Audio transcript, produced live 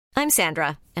I'm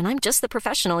Sandra, and I'm just the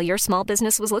professional your small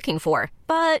business was looking for.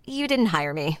 But you didn't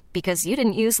hire me because you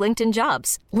didn't use LinkedIn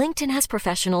Jobs. LinkedIn has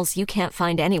professionals you can't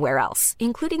find anywhere else,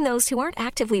 including those who aren't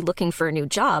actively looking for a new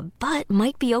job, but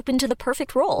might be open to the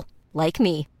perfect role, like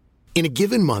me. In a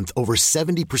given month, over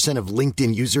 70% of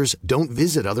LinkedIn users don't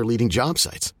visit other leading job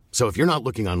sites. So if you're not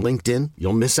looking on LinkedIn,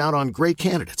 you'll miss out on great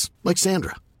candidates like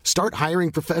Sandra. Start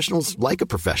hiring professionals like a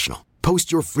professional.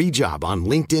 Post your free job on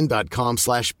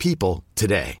linkedin.com/people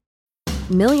today.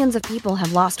 Millions of people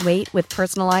have lost weight with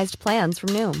personalized plans from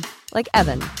Noom. Like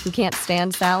Evan, who can't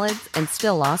stand salads and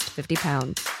still lost 50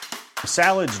 pounds.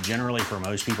 Salads generally for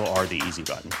most people are the easy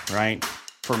button, right?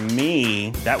 For me,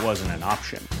 that wasn't an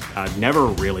option. I never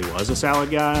really was a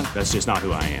salad guy. That's just not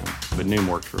who I am. But Noom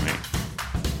worked for me.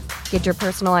 Get your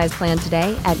personalized plan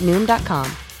today at Noom.com.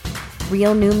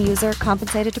 Real Noom user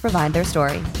compensated to provide their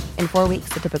story. In 4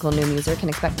 weeks, the typical Noom user can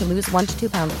expect to lose 1 to 2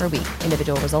 pounds per week.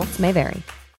 Individual results may vary.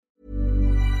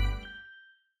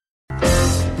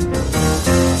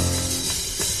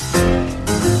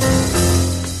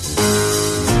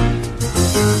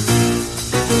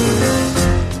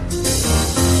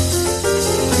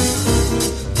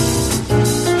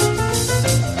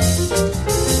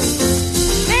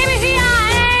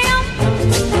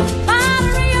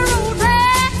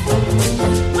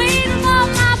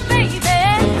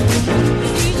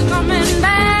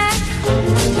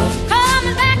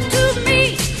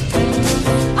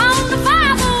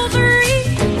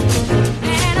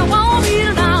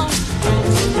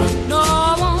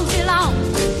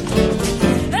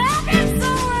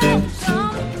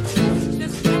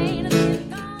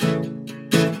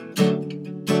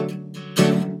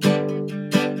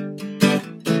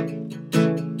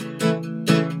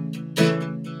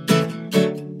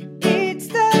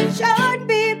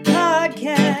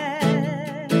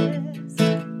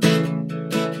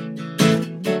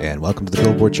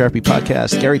 Sharpie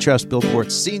Podcast. Gary Troust,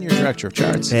 Billboard's Senior Director of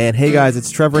Charts. And hey guys, it's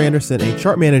Trevor Anderson, a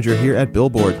chart manager here at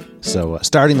Billboard. So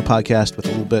starting the podcast with a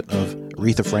little bit of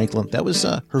Aretha Franklin. That was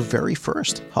her very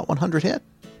first Hot 100 hit.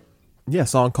 Yeah, a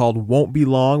song called Won't Be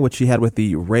Long, which she had with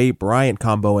the Ray Bryant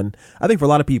combo. And I think for a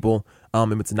lot of people,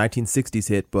 it's a 1960s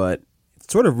hit, but it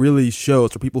sort of really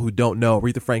shows, for people who don't know,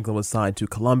 Aretha Franklin was signed to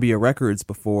Columbia Records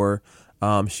before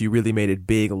she really made it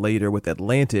big later with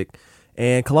Atlantic.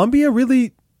 And Columbia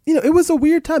really... it was a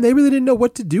weird time. They really didn't know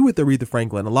what to do with Aretha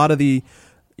Franklin. A lot of the,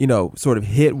 sort of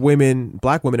hit women,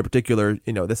 black women in particular,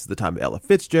 this is the time of Ella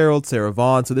Fitzgerald, Sarah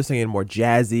Vaughan. So they're singing more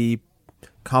jazzy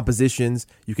compositions.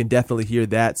 You can definitely hear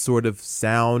that sort of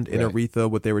sound in Aretha,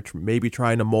 what they were maybe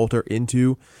trying to mold her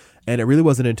into. And it really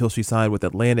wasn't until she signed with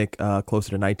Atlantic closer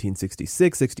to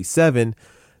 1966, 67,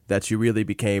 that she really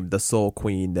became the soul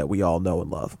queen that we all know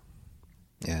and love.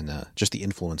 And just the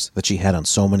influence that she had on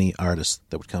so many artists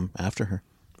that would come after her.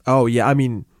 Oh, yeah. I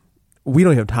mean, we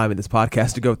don't have time in this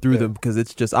podcast to go through them because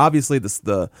it's just obviously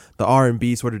the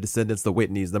R&B sort of descendants, the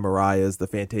Whitneys, the Mariahs, the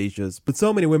Fantasias, but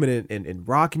so many women in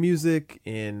rock music,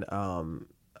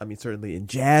 certainly in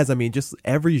jazz. I mean, just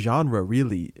every genre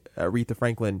really Aretha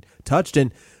Franklin touched.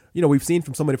 And, we've seen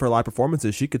from so many of her live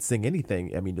performances, she could sing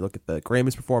anything. I mean, you look at the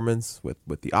Grammys performance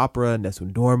with the opera,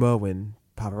 Nessun Dorma, when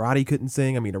Pavarotti couldn't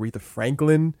sing. I mean, Aretha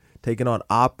Franklin taking on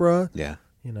opera. Yeah.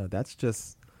 That's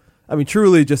just...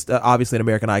 truly just obviously an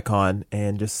American icon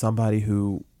and just somebody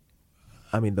who,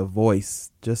 the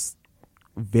voice, just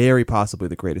very possibly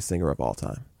the greatest singer of all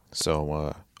time.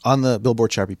 So on the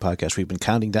Billboard Sharpie Podcast, we've been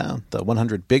counting down the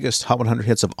 100 biggest Hot 100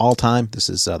 hits of all time. This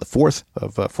is the fourth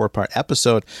of a four-part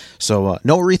episode. So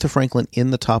no Aretha Franklin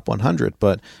in the top 100,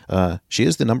 but she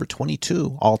is the number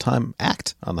 22 all-time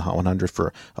act on the Hot 100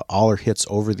 for all her hits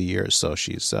over the years. So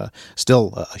she's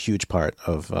still a huge part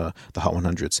of the Hot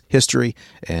 100's history.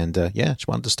 And just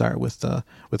wanted to start with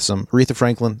some Aretha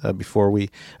Franklin before we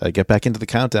get back into the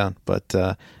countdown. But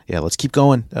let's keep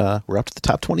going. We're up to the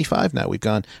top 25 now. We've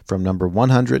gone from number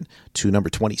 100 to number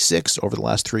 26 over the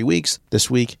last 3 weeks. This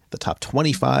week, the top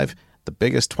 25, the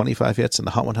biggest 25 hits in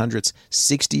the Hot 100's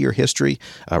 60-year history.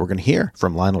 We're going to hear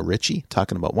from Lionel Richie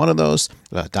talking about one of those,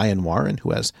 Diane Warren,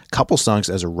 who has a couple songs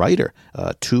as a writer,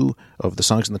 2 of the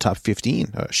songs in the top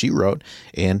 15 she wrote,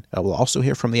 and we'll also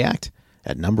hear from the act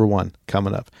at number 1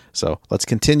 coming up. So let's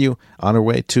continue on our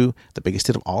way to the biggest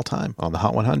hit of all time on the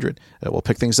Hot 100. We'll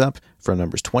pick things up from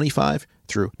numbers 25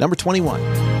 through number 21.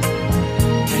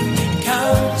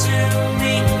 Come to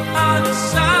me on a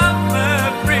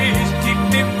summer breeze, keep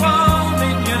me warm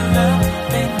in your love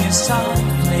and your soft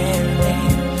rain,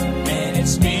 and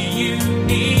it's me you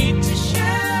need to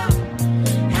show.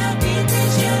 How deep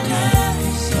is your love?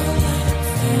 Is your love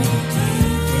how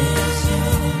deep is your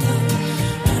love?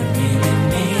 I really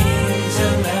need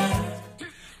your love.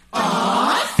 Oh,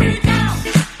 I feel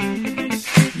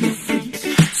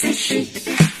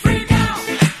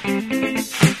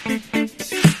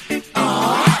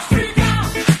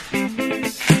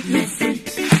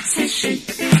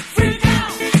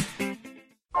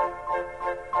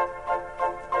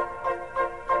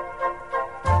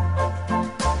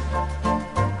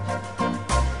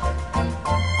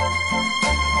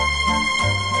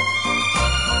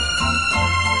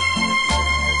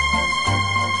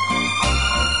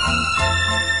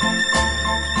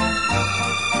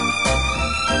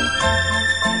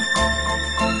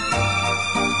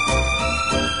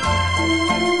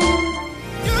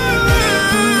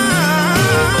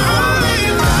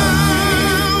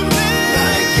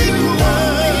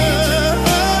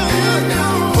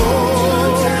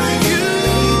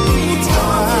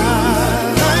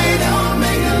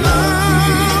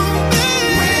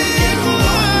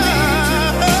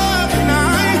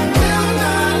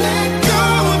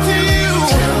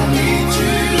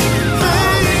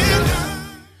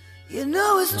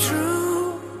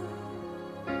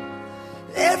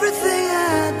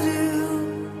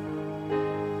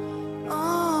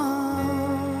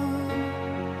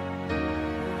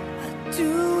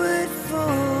do it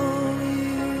for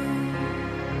you.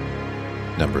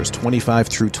 Numbers 25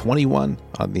 through 21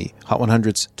 on the Hot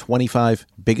 100's 25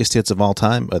 biggest hits of all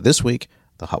time. This week,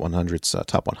 the Hot 100's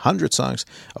top 100 songs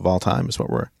of all time is what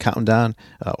we're counting down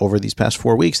over these past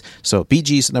 4 weeks. So Bee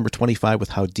Gees at number 25 with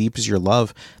How Deep Is Your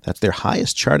Love. That's their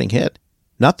highest charting hit.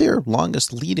 Not their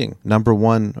longest leading number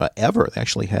one ever. They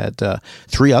actually had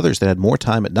 3 others that had more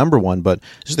time at number one, but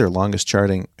this is their longest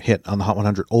charting hit on the Hot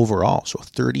 100 overall. So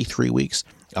 33 weeks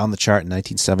on the chart in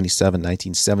 1977,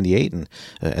 1978. And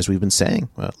as we've been saying,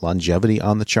 longevity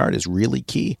on the chart is really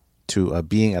key to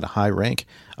being at a high rank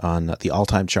on the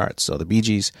all-time charts. So the Bee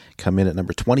Gees come in at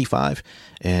number 25.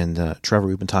 And Trevor,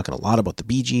 we've been talking a lot about the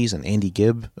Bee Gees and Andy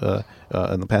Gibb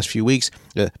in the past few weeks.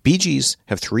 Bee Gees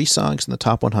have 3 songs in the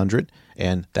top 100,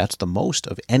 and that's the most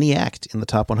of any act in the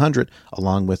top 100,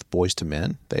 along with Boyz II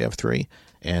Men. They have 3,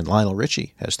 and Lionel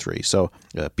Richie has 3. So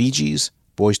Bee Gees,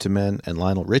 Boyz II Men, and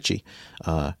Lionel Richie.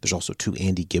 There's also 2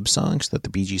 Andy Gibb songs that the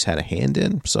Bee Gees had a hand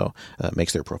in, so it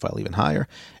makes their profile even higher.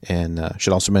 And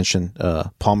should also mention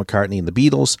Paul McCartney and the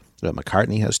Beatles.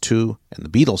 McCartney has 2, and the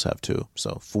Beatles have 2.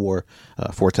 So 4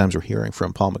 times we're hearing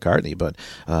from Paul McCartney. But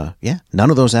none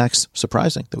of those acts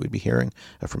surprising that we'd be hearing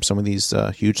from some of these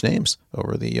huge names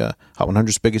over the Hot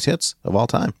 100's biggest hits of all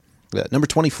time. Number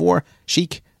 24,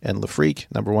 Chic and Le Freak,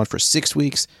 number 1 for 6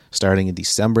 weeks, starting in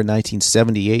December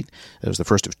 1978. It was the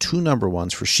first of 2 number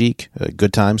 1s for Chic.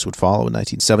 Good Times would follow in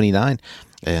 1979.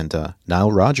 And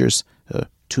Nile Rodgers,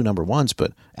 2 number 1s,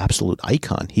 but absolute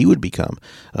icon he would become.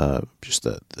 Just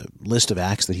the list of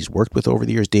acts that he's worked with over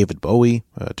the years: David Bowie,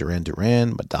 Duran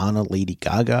Duran, Madonna, Lady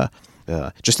Gaga.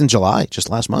 Just in July, just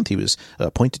last month, he was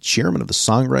appointed chairman of the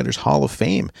Songwriters Hall of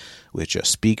Fame, which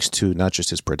speaks to not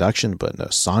just his production, but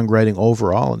songwriting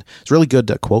overall. And it's a really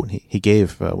good quote he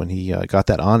gave when he got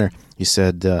that honor. He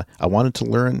said, "I wanted to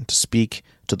learn to speak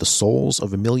to the souls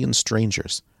of a million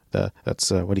strangers."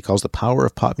 That's what he calls the power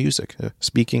of pop music,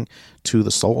 speaking to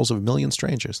the souls of a million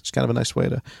strangers. It's kind of a nice way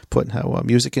to put how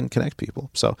music can connect people.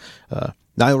 So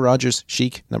Nile Rodgers,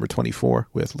 Chic, number 24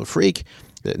 with Le Freak.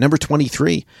 Number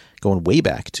 23, going way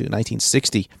back to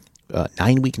 1960,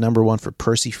 9-week number 1 for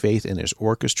Percy Faith and his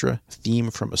orchestra, Theme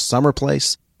from a Summer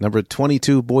Place. Number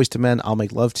 22, Boyz II Men, I'll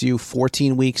Make Love to You,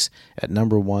 14 weeks at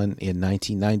number 1 in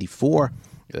 1994.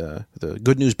 The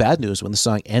good news, bad news, when the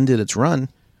song ended its run,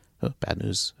 bad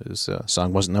news is the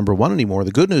song wasn't number 1 anymore.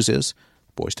 The good news is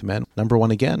Boyz II Men, number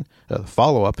 1 again. The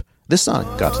follow-up, this song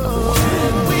got to number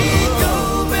 1.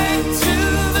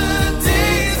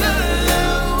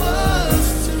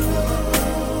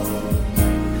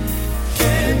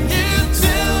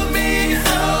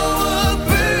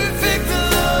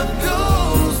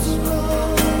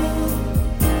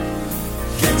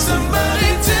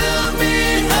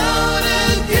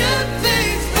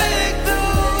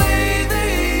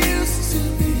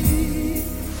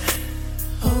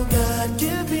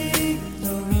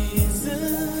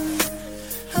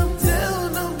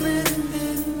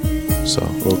 So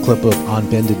a little clip of On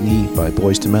Bended Knee by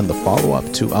Boyz II Men, the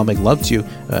follow-up to I'll Make Love to You.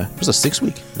 It was a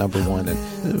 6-week number 1, and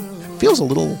it feels a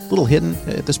little hidden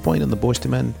at this point in the Boyz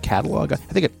II Men catalog. I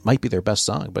think it might be their best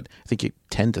song, but I think you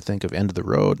tend to think of End of the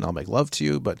Road and I'll Make Love to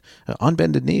You, but On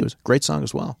Bended Knee was a great song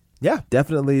as well. Yeah,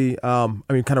 definitely. Kind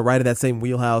of right in that same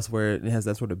wheelhouse where it has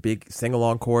that sort of big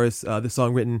sing-along chorus. This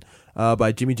song written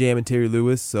by Jimmy Jam and Terry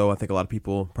Lewis, so I think a lot of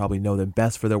people probably know them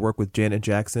best for their work with Janet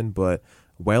Jackson, but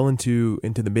well into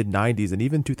the mid-'90s and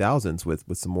even 2000s with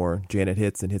some more Janet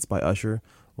hits and hits by Usher,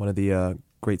 one of the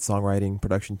great songwriting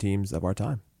production teams of our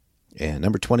time. And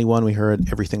number 21, we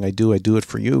heard Everything I Do It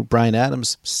For You. Bryan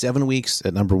Adams, 7 weeks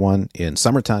at number 1 in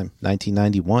summertime,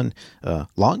 1991.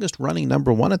 Longest running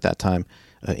number 1 at that time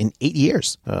in 8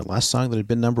 years. Last song that had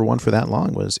been number 1 for that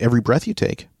long was Every Breath You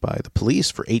Take by The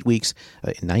Police for 8 weeks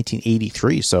in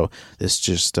 1983. So this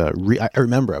just, I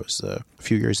remember I was a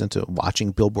few years into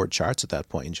watching Billboard charts at that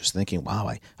point and just thinking, wow,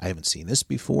 I haven't seen this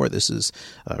before. This is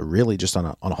really just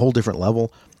on a whole different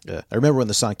level. I remember when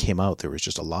the song came out, there was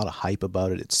just a lot of hype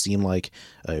about it. It seemed like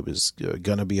it was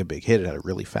going to be a big hit. It had a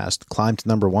really fast climb to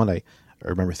number 1. I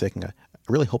remember thinking, I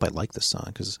really hope I like this song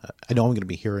because I know I'm going to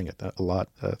be hearing it a lot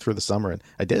through the summer, and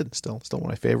I did. Still one of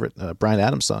my favorite Bryan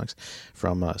Adams songs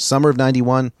from summer of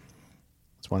 91.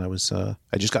 That's when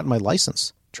I just got my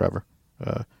license, Trevor.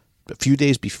 A few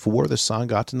days before the song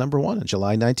got to number 1 in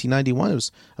July 1991. It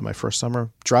was my first summer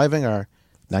driving our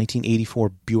 1984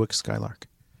 Buick Skylark.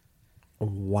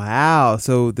 Wow.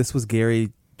 So this was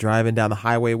Gary driving down the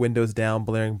highway, windows down,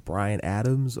 blaring Bryan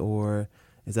Adams, or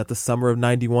is that the summer of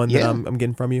 91 that I'm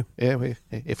getting from you? Yeah,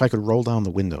 if I could roll down the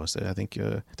windows. I think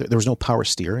there was no power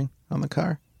steering on the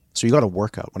car. So you got to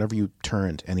work out whenever you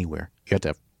turned anywhere. You had to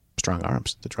have strong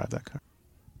arms to drive that car.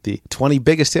 The 20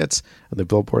 biggest hits of the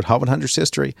Billboard Hot 100's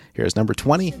history. Here's number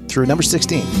 20 through number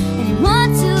 16. And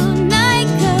want tonight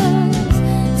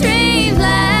 'cause dreams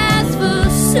last for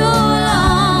so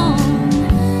long,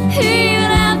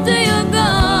 even after you're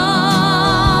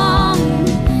gone.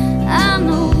 I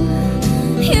know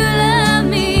you love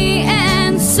me,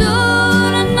 and soon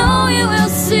I know you will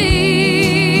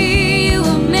see you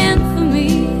were meant for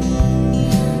me,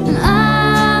 and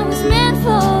I was meant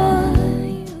for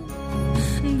you.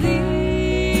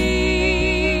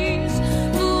 These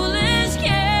foolish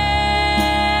games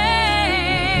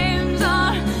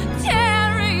are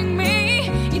tearing me,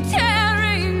 you're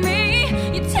tearing me,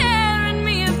 you're tearing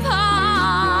me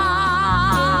apart,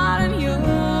 and your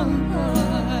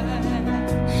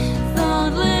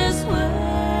thoughtless words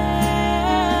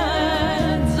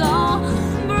are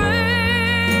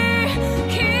breaking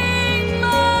my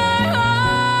heart.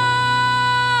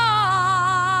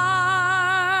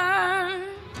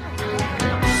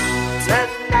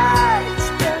 Tonight's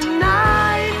the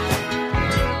night.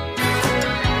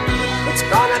 It's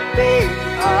gonna be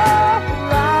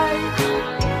alright.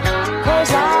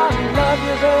 'Cause I love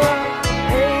you, girl.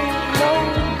 Ain't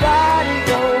nobody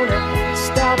gonna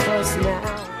stop us now.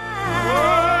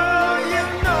 Oh, you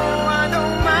know I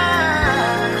don't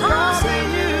mind crossing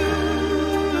you.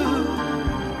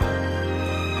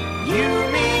 You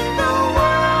mean the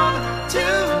world to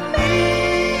me.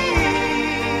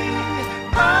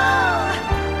 Oh,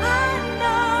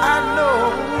 I know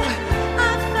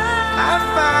I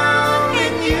found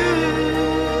in you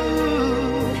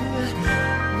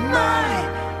my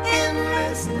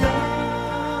endless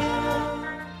love.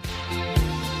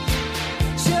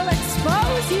 She'll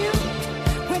expose you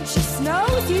when she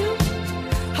snows you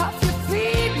off your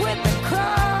feet with the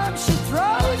crumbs she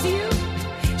throws you.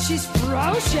 She's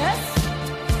ferocious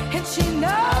and she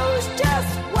knows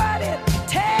just what it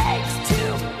takes to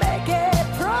make a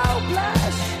pro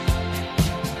blush.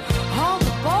 All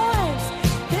the boys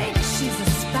think she's a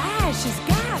spy. She's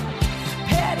got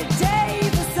Petty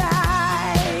Davis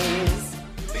eyes.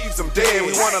 Leaves them dead.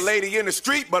 We want a lady in the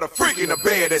street, but a freak in the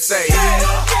bed that say.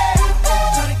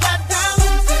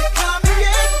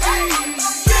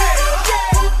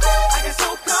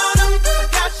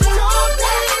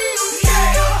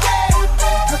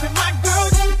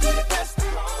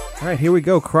 All right, here we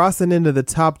go. Crossing into the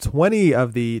top 20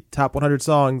 of the top 100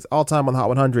 songs all time on the Hot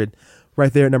 100.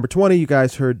 Right there at number 20, you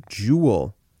guys heard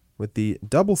Jewel with the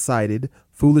double-sided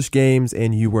Foolish Games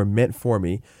and You Were Meant For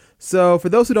Me. So for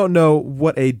those who don't know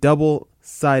what a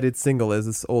double-sided single is,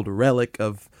 this old relic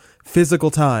of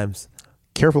physical times.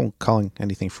 Careful calling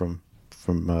anything from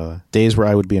days where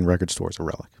I would be in record stores a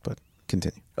relic, but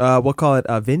continue. We'll call it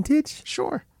vintage?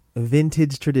 Sure.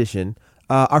 Vintage tradition.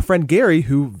 Our friend Gary,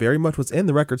 who very much was in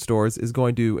the record stores, is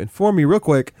going to inform me real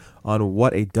quick on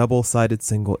what a double-sided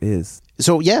single is.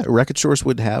 So, yeah, record stores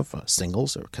would have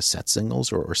singles or cassette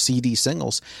singles or CD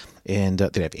singles, and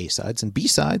they'd have A-sides and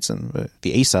B-sides, and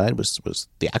the A-side was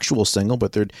the actual single,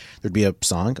 but there'd be a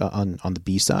song on the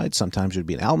B-side. Sometimes there'd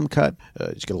be an album cut. You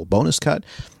get a little bonus cut.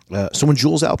 So when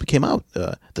Jewel's album came out,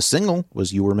 the single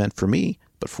was You Were Meant For Me,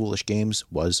 but Foolish Games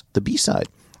was the B-side.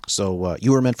 So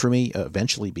You Were Meant For Me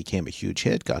eventually became a huge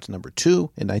hit, got to number 2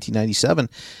 in 1997,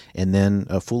 and then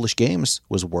Foolish Games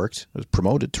was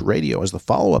promoted to radio as the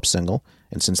follow-up single,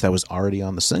 and since that was already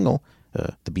on the single,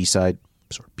 the B-side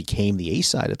sort of became the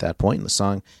A-side at that point, and the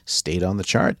song stayed on the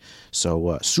chart.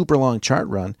 So super long chart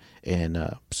run, and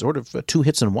sort of 2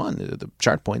 hits in one. The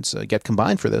chart points get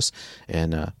combined for this,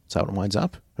 and that's how it winds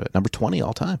up. Number 20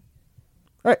 all time.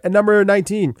 All right, at number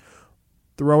 19,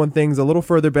 throwing things a little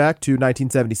further back to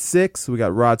 1976, we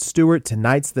got Rod Stewart,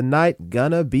 Tonight's the Night,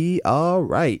 Gonna Be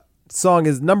Alright. Song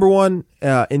is number 1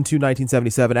 into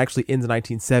 1977, actually into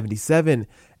 1977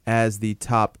 as the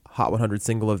top Hot 100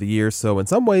 single of the year. So in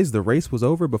some ways, the race was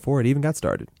over before it even got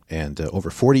started. And over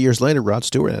 40 years later, Rod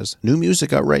Stewart has new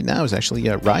music out right now, is actually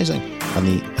rising on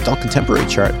the adult contemporary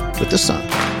chart with this song.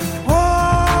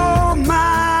 Oh,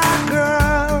 my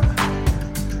girl,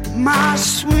 my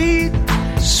sweet,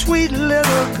 sweet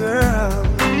little girl.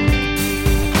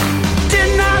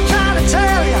 Didn't I try to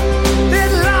tell you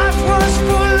that life was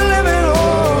for living?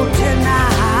 Oh, didn't I?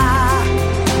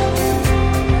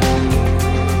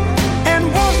 And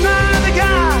wasn't I the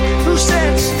guy who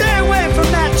said, stay away from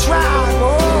that tribe?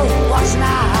 Oh, wasn't I?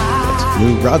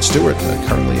 New Rod Stewart,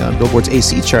 currently on Billboard's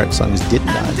AC chart. The song is Didn't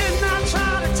I? Didn't I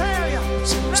try to tell you?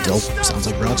 Still sounds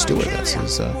like Rod Stewart. That's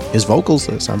his vocals.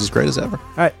 Sounds as great as ever.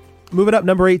 All right. Moving up,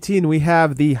 number 18, we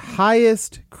have the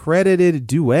highest credited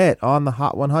duet on the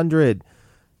Hot 100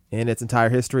 in its entire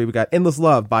history. We got Endless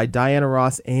Love by Diana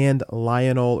Ross and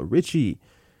Lionel Richie.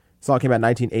 Song came out in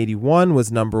 1981,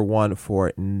 was number 1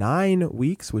 for 9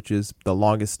 weeks, which is the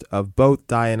longest of both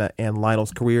Diana and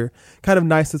Lionel's career. Kind of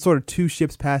nice, it's sort of two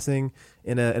ships passing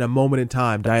in a moment in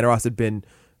time. Diana Ross had been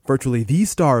virtually the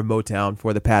star of Motown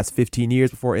for the past 15 years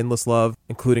before Endless Love,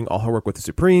 including all her work with the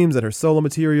Supremes and her solo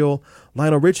material.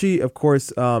 Lionel Richie, of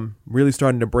course, really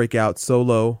starting to break out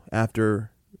solo after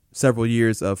several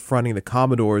years of fronting the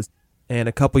Commodores. And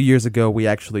a couple years ago, we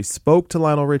actually spoke to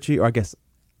Lionel Richie, or I guess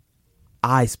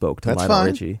I spoke to Lionel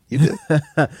Richie. You did.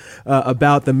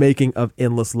 About the making of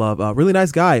Endless Love. Really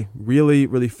nice guy. Really,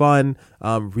 really fun.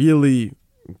 Really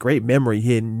great memory.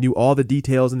 He knew all the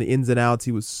details and the ins and outs.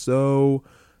 He was so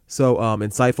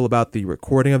insightful about the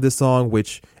recording of this song,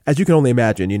 which, as you can only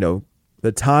imagine,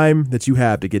 the time that you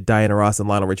have to get Diana Ross and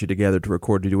Lionel Richie together to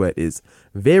record a duet is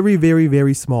very, very,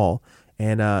 very small.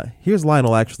 And here's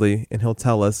Lionel, actually, and he'll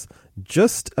tell us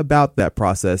just about that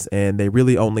process, and they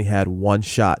really only had one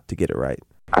shot to get it right.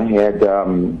 I had,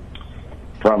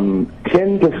 from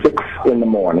 10 to 6 in the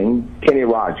morning, Kenny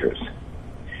Rogers.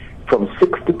 From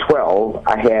 6 to 12,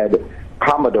 I had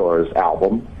Commodore's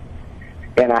album,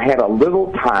 and I had a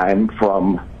little time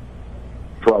from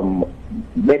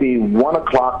maybe 1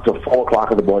 o'clock to 4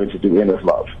 o'clock in the morning to do Endless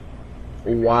Love.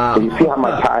 Wow. So you see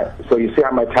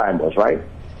how my time was, right?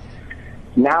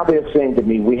 Now they're saying to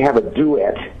me, we have a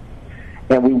duet,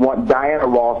 and we want Diana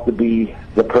Ross to be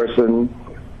the person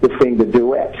to sing the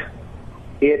duet.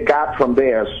 It got from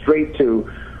there straight to,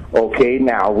 okay,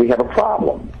 now we have a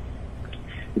problem.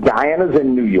 Diana's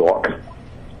in New York.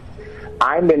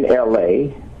 I'm in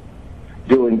L.A.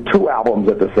 doing 2 albums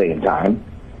at the same time,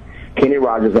 Kenny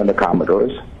Rogers and the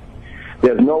Commodores.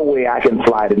 There's no way I can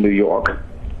fly to New York,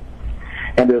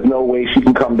 and there's no way she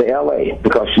can come to L.A.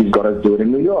 because she's going to do it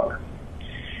in New York.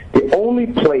 The only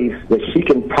place that she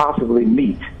can possibly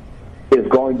meet is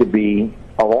going to be,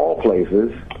 of all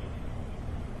places,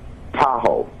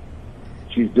 Tahoe.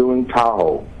 She's doing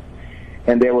Tahoe.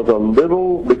 And there was a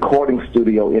little recording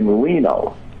studio in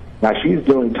Reno. Now she's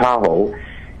doing Tahoe,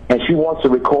 and she wants to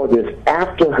record this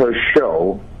after her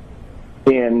show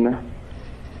in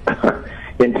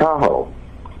Tahoe,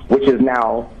 which is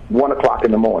now 1 o'clock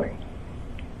in the morning.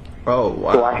 Oh,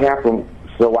 wow.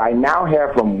 So I now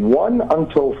have from 1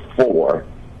 until 4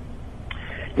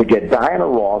 to get Diana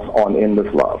Ross on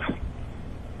Endless Love.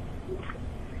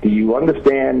 Do you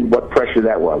understand what pressure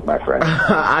that was, my friend?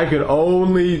 I could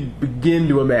only begin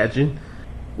to imagine.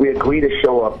 We agree to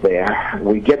show up there.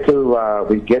 I get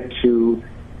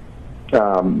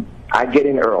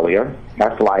in earlier.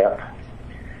 I fly up.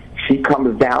 She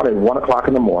comes down at 1 o'clock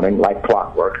in the morning, like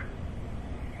clockwork.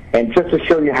 And just to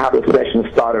show you how the session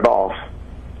started off,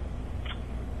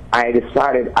 I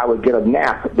decided I would get a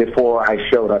nap before I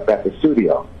showed up at the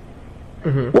studio.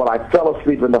 Mm-hmm. Well, I fell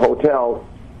asleep in the hotel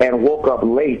and woke up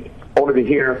late, only to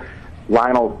hear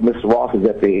Lionel, Mr. Ross is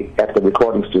at the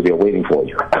recording studio waiting for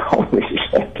you.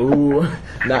 Ooh,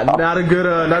 not a good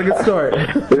start.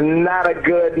 not a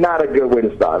good way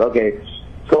to start. Okay,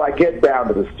 so I get down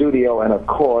to the studio, and of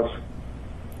course,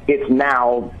 it's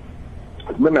now.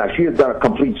 Remember, she has done a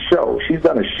complete show. She's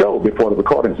done a show before the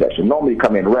recording session. Normally, you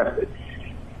come in rested.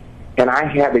 And I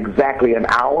have exactly an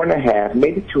hour and a half,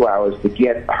 maybe 2 hours, to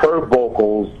get her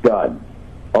vocals done.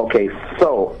 Okay,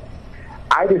 so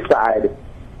I decide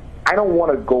I don't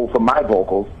want to go for my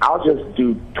vocals. I'll just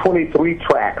do 23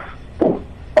 tracks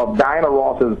of Diana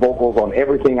Ross's vocals on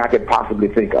everything I could possibly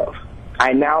think of.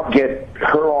 I now get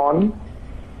on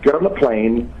the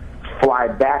plane, fly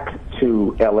back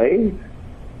to L.A.,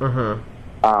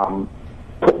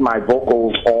 put my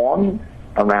vocals on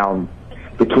around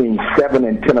between 7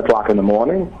 and 10 o'clock in the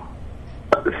morning,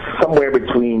 somewhere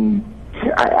between,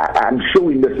 I'm sure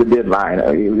we missed the deadline.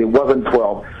 It wasn't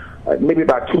 12. Maybe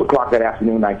about 2 o'clock that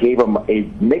afternoon, I gave them a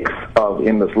mix of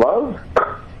Endless Love,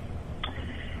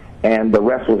 and the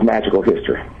rest was magical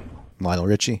history. Lionel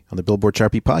Richie on the Billboard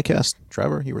Chart Beat podcast.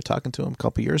 Trevor, you were talking to him a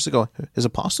couple years ago. Is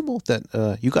it possible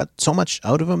that you got so much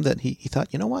out of him that he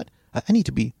thought, you know what, I need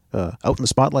to be out in the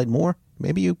spotlight more?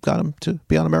 Maybe you got him to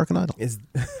be on American Idol.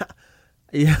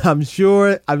 Yeah, I'm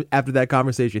sure after that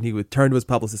conversation, he would turn to his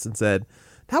publicist and said,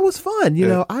 that was fun. You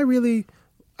know,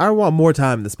 I want more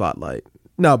time in the spotlight.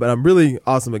 No, but I'm really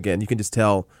awesome again. You can just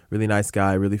tell, really nice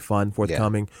guy, really fun,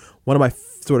 forthcoming. Yeah. One of my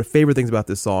sort of favorite things about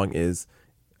this song is,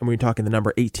 and we're talking the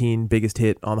number 18 biggest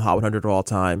hit on the Hot 100 of all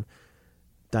time,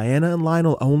 Diana and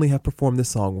Lionel only have performed this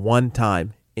song one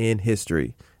time in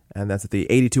history. And that's at the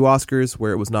 82 Oscars,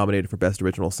 where it was nominated for Best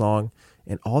Original Song.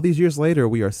 And all these years later,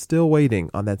 we are still waiting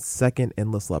on that second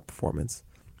Endless Love performance.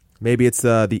 Maybe it's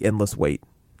the Endless Wait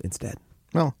instead.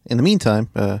 Well, in the meantime,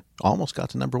 almost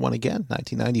got to number 1 again,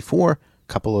 1994.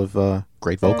 couple of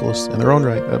great vocalists in their own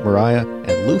right, Mariah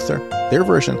and Luther. Their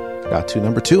version got to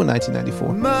number 2 in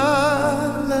 1994. My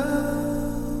love,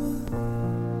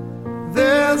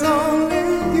 there's only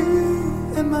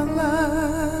you in my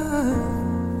life,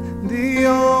 the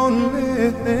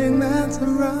only thing that's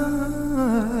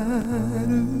right.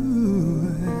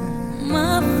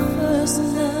 My first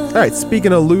love. All right,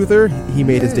 speaking of Luther, he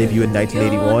made his debut in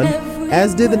 1981,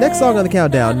 as did the next song on the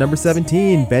countdown, number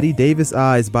 17, Betty Davis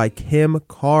Eyes by Kim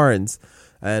Carnes.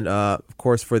 And, of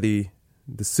course, for the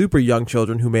super young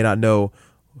children who may not know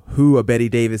who a Betty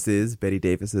Davis is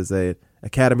a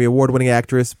Academy Award-winning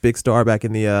actress, big star back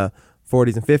in the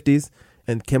 40s and 50s.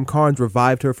 And Kim Carnes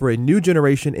revived her for a new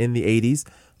generation in the 80s.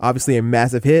 Obviously a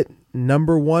massive hit,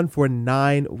 number 1 for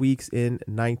 9 weeks in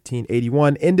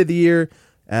 1981. Ended the year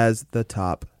as the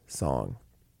top song.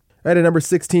 All right, at number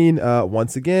 16,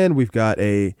 once again, we've got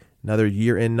another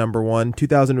year-end number 1,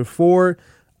 2004.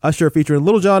 Usher featuring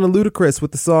Lil Jon and Ludacris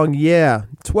with the song Yeah.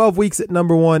 12 weeks at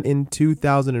number 1 in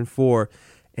 2004.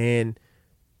 And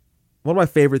one of my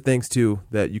favorite things, too,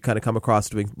 that you kind of come across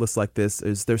doing lists like this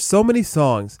is there's so many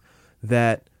songs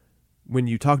that when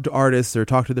you talk to artists or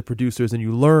talk to the producers and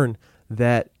you learn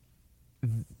that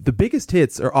the biggest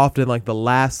hits are often like the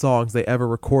last songs they ever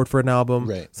record for an album,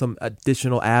 right. Some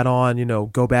additional add-on,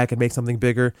 go back and make something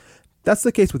bigger. That's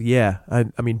the case with Yeah. I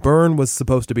mean, Burn was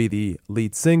supposed to be the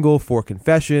lead single for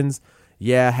Confessions.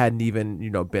 Yeah hadn't even,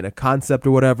 been a concept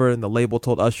or whatever, and the label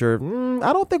told Usher,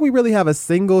 I don't think we really have a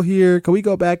single here. Can we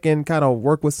go back and kind of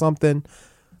work with something?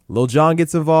 Lil Jon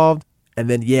gets involved, and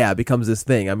then Yeah becomes this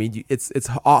thing. I mean, it's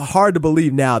hard to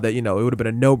believe now that, it would have been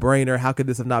a no-brainer. How could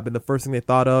this have not been the first thing they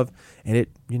thought of? And it,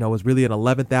 was really an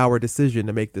 11th hour decision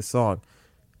to make this song.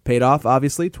 Paid off,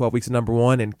 obviously, 12 weeks at number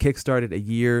 1, and kickstarted a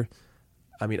year.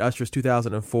 I mean, Usher's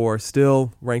 2004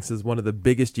 still ranks as one of the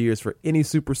biggest years for any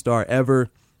superstar ever.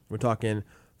 We're talking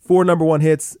 4 number 1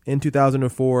 hits in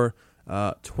 2004,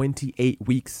 28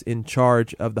 weeks in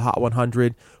charge of the Hot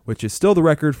 100, which is still the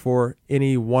record for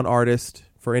any one artist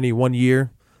for any 1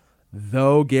 year.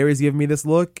 Though Gary's giving me this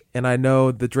look, and I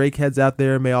know the Drake heads out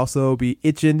there may also be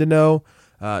itching to know.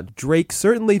 Drake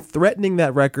certainly threatening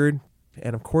that record,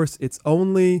 and of course it's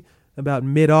only about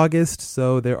mid-August,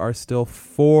 so there are still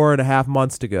 4.5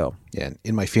 months to go. Yeah, and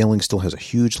In My Feelings still has a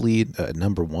huge lead at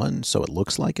number 1, so it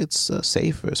looks like it's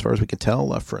safe as far as we can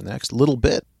tell for the next little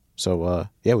bit. So,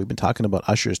 we've been talking about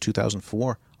Usher's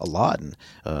 2004 a lot, and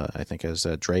I think as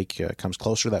Drake comes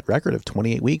closer to that record of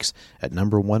 28 weeks at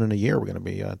number 1 in a year, we're going to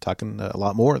be talking a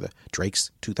lot more. The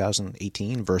Drake's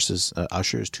 2018 versus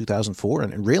Usher's 2004,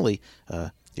 and really,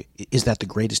 is that the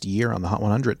greatest year on the Hot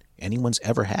 100 anyone's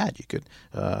ever had? You could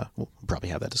we'll probably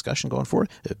have that discussion going forward.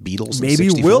 Beatles, maybe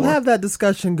 64. We'll have that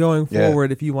discussion going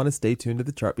forward if you want to stay tuned to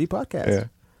the Chart Beat podcast. Yeah.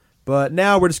 But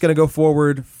now we're just going to go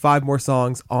forward 5 more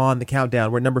songs on the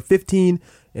countdown. We're at number 15,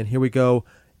 and here we go,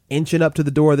 inching up to the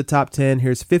door of the top 10.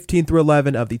 Here's 15 through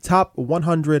 11 of the top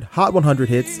 100 Hot 100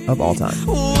 hits of all time.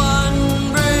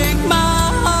 One break my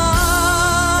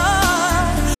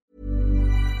heart.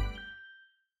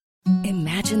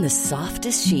 Imagine the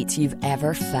softest sheets you've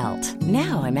ever felt.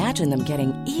 Now imagine them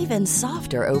getting even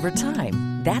softer over time.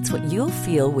 That's what you'll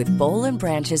feel with Boll &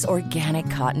 Branch's organic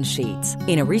cotton sheets.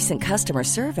 In a recent customer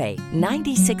survey,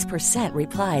 96%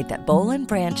 replied that Boll &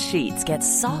 Branch sheets get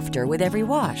softer with every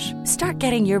wash. Start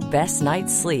getting your best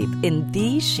night's sleep in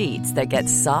these sheets that get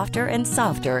softer and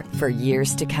softer for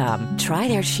years to come. Try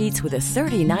their sheets with a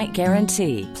 30-night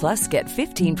guarantee. Plus, get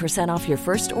 15% off your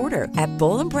first order at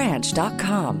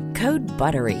bollandbranch.com. Code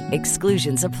BUTTERY.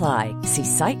 Exclusions apply. See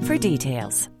site for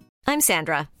details. I'm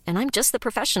Sandra, and I'm just the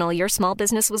professional your small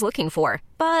business was looking for.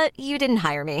 But you didn't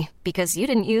hire me because you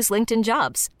didn't use LinkedIn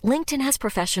Jobs. LinkedIn has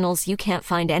professionals you can't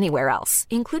find anywhere else,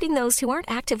 including those who aren't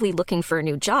actively looking for a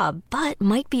new job, but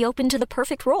might be open to the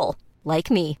perfect role, like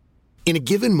me. In a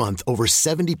given month, over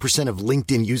 70% of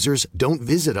LinkedIn users don't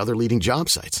visit other leading job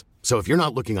sites. So if you're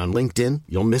not looking on LinkedIn,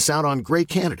 you'll miss out on great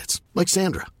candidates like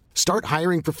Sandra. Start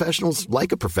hiring professionals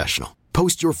like a professional.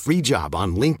 Post your free job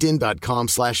on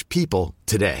linkedin.com/people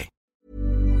today.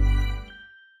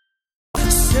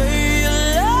 Say you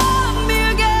love me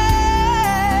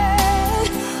again.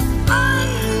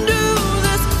 Undo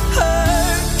this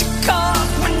hurt you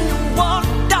caused when you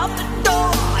walked out the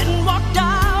door and walked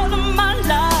out of my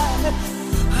life.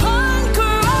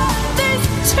 Uncry these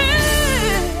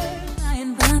tears.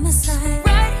 Lying by my side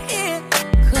right here.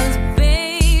 'Cause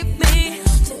baby,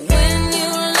 when you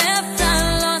left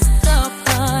I lost a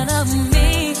part of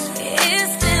me.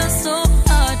 It's still so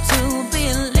hard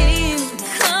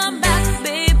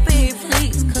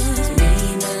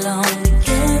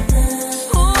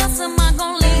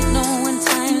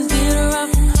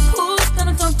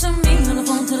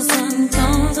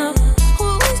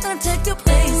take your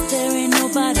place. There ain't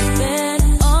nobody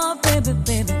better. Oh, baby,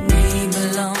 baby, we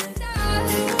belong.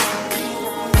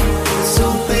 So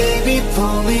baby,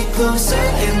 pull me closer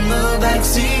in the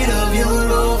backseat of your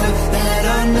Rover that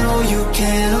I know you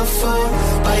can't afford.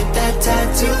 Bite that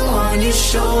tattoo on your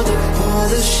shoulder. Pull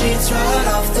the sheets right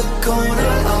off the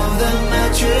corner of the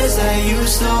mattress that you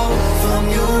stole from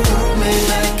your roommate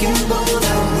back in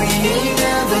Boulder. We ain't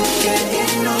never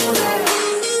getting older.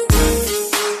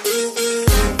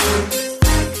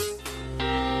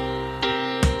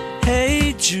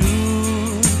 Hey Jude,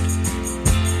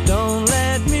 don't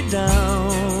let me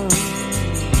down.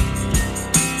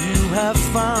 You have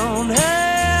found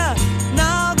her,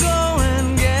 now go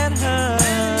and get her.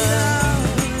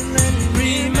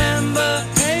 Remember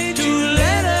to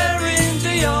let her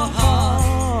into your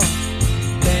heart.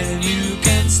 Then you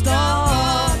can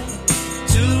start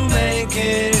to make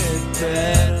it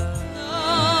better.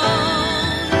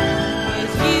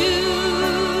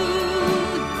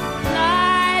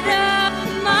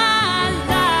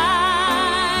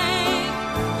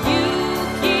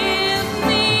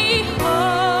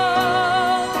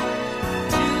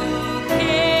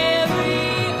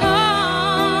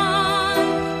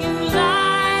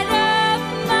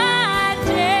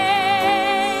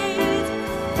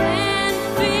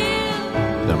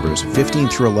 Numbers 15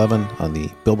 through 11 on the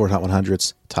Billboard Hot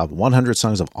 100's top 100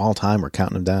 songs of all time. We're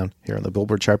counting them down here on the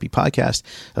Billboard Chart Beat podcast.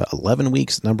 11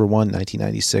 weeks, number one,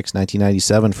 1996,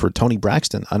 1997 for Toni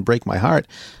Braxton, Unbreak My Heart.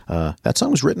 That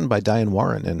song was written by Diane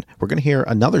Warren, and we're going to hear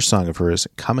another song of hers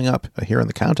coming up here on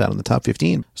the countdown in the top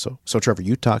 15. So Trevor,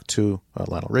 you talked to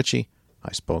Lionel Richie.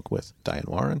 I spoke with Diane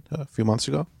Warren a few months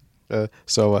ago.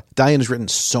 Diane has written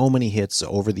so many hits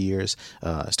over the years,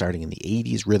 starting in the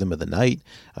 80s, Rhythm of the Night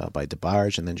by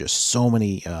DeBarge, and then just so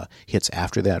many hits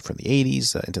after that from the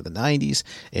 80s into the 90s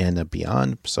and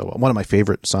beyond. So one of my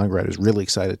favorite songwriters, really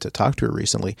excited to talk to her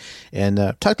recently, and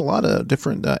talked a lot of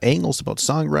different angles about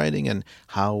songwriting and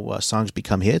how songs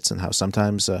become hits and how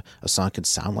sometimes a song can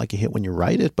sound like a hit when you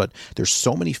write it, but there's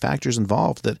so many factors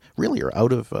involved that really are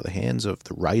out of the hands of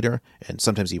the writer and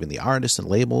sometimes even the artist and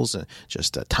labels and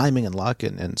just timing and luck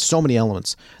and so many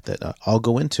elements that all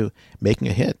go into making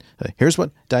a hit. Here's what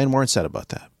Diane Warren said about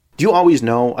that. Do you always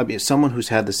know, I mean, as someone who's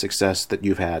had the success that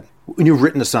you've had, when you've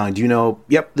written a song, do you know,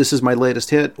 yep, this is my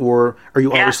latest hit, or are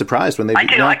you always surprised when they... I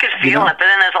do. I can feel it, but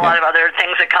then there's a lot of other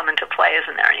things that come into play,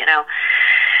 isn't there, you know?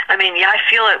 I mean, I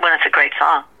feel it when it's a great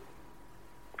song,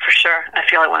 for sure. I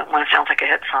feel it when it sounds like a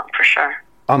hit song, for sure.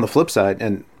 On the flip side,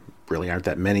 and really aren't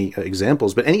that many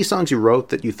examples, but any songs you wrote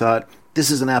that you thought, this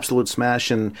is an absolute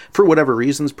smash, and for whatever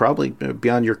reasons, probably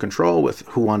beyond your control with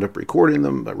who wound up recording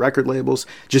them, record labels,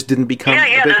 just didn't become a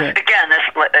big hit? Again, there's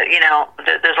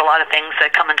a lot of things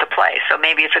that come into play. So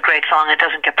maybe it's a great song that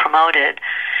doesn't get promoted,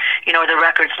 or the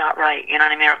record's not right, you know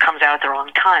what I mean, or it comes out at the wrong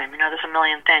time. There's a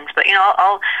million things. But,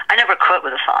 I never quit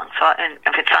with a song. So and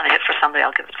if it's not a hit for somebody,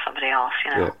 I'll give it to somebody else,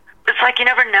 Yeah. It's like you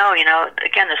never know,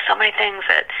 again, there's so many things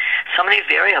so many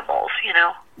variables,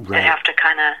 Right. that have to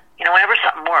kind of, whenever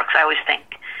something works, I always think,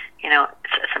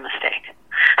 it's a mistake.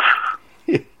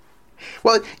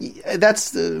 Well,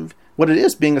 that's what it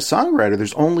is, being a songwriter.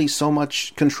 There's only so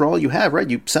much control you have, right?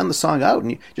 You send the song out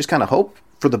and you just kind of hope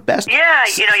for the best. Yeah,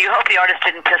 you hope the artist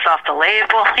didn't piss off the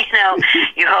label,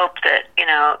 you hope that,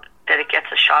 that it gets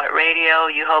a shot at radio.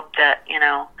 You hope that, you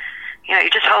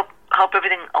just hope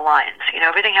everything aligns.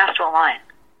 Everything has to align.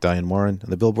 Diane Warren on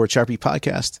the Billboard Chart Beat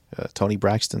podcast. Toni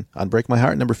Braxton, Unbreak My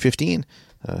Heart, number 15.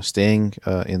 Staying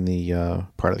in the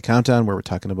part of the countdown where we're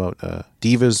talking about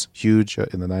divas, huge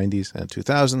in the 90s and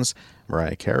 2000s.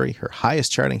 Mariah Carey, her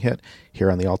highest charting hit here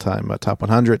on the all-time top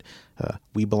 100.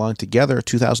 We Belong Together,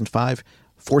 2005,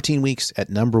 14 weeks at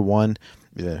number one.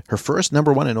 Her first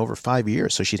number one in over 5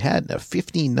 years. So she'd had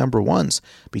 15 number ones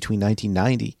between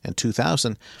 1990 and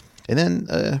 2000. And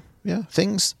then,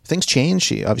 things changed.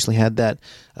 She obviously had that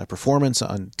performance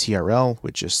on TRL,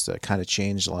 which just kind of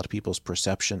changed a lot of people's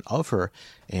perception of her.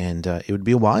 And it would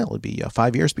be a while. It would be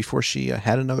 5 years before she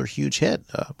had another huge hit,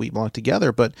 We Belong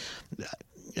Together. But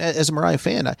as a Mariah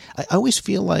fan, I always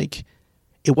feel like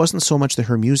it wasn't so much that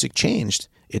her music changed.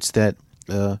 It's that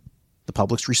the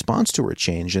public's response to her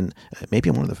changed. And maybe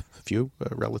I'm one of the few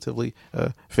relatively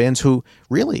fans who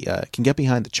really can get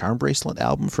behind the Charm Bracelet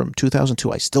album from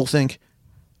 2002. I still think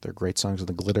they're great songs of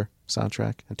the Glitter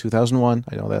soundtrack in 2001.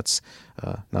 I know that's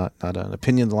not an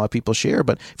opinion that a lot of people share,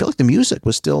 but I feel like the music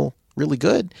was still really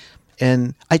good.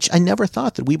 And I never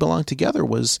thought that We Belong Together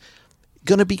was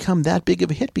going to become that big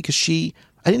of a hit because I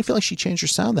didn't feel like she changed her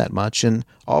sound that much. And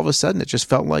all of a sudden, it just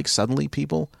felt like suddenly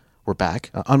people were back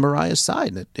on Mariah's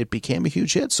side, and it became a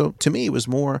huge hit. So to me, it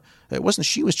wasn't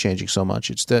she was changing so much.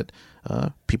 It's that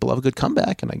people have a good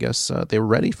comeback, and I guess they were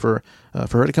ready for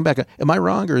her to come back. Am I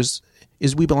wrong, or is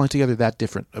We Belong Together that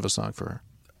different of a song for her?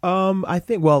 I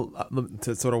think,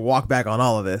 to sort of walk back on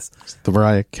all of this, the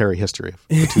Mariah Carey history of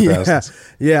the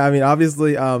 2000s. Yeah. I mean,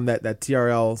 obviously, that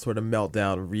TRL sort of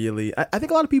meltdown really, I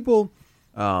think a lot of people,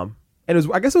 and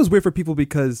I guess it was weird for people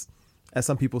because, as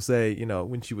some people say,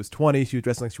 when she was 20, she was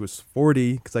dressing like she was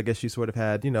 40, because I guess she sort of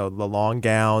had, the long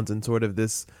gowns and sort of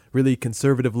this really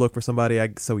conservative look for somebody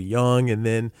so young. And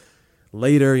then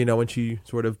later, when she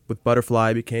sort of, with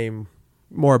Butterfly, became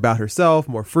more about herself,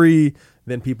 more free,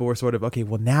 then people were sort of, okay,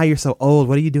 well, now you're so old.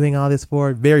 What are you doing all this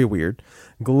for? Very weird.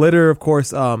 Glitter, of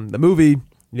course, the movie,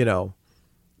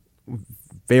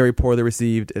 very poorly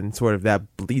received, and sort of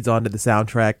that bleeds onto the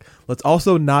soundtrack. Let's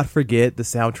also not forget the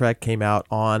soundtrack came out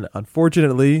on,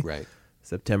 unfortunately,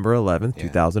 September 11th,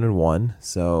 2001.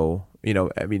 So,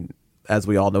 I mean, as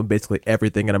we all know, basically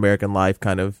everything in American life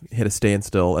kind of hit a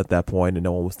standstill at that point, and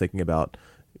no one was thinking about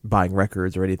buying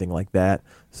records or anything like that.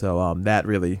 So that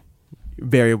really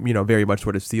very much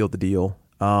sort of sealed the deal.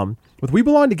 With We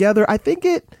Belong Together, I think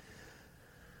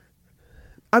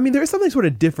there's something sort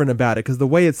of different about it, because the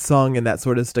way it's sung in that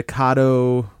sort of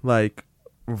staccato, like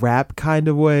rap kind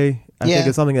of way, I think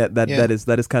it's something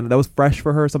that was fresh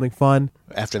for her, something fun.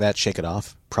 After that, Shake It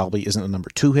Off probably isn't a number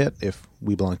 2 hit if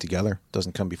We Belong Together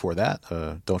doesn't come before that.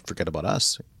 Don't Forget About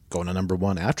Us going to number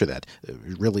 1 after that.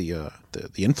 Really,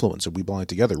 the influence of We Belong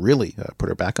Together really put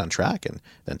her back on track. And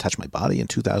then Touch My Body in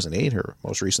 2008, her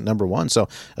most recent number 1. So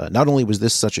not only was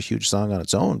this such a huge song on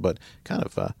its own, but kind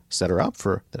of set her up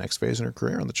for the next phase in her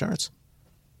career on the charts.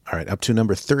 All right, up to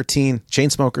number 13,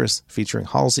 Chainsmokers featuring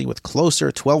Halsey with Closer,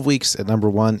 12 weeks at number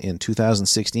 1 in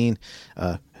 2016.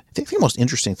 I think the most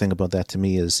interesting thing about that to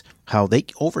me is how they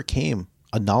overcame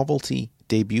a novelty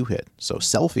debut hit. So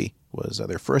Selfie was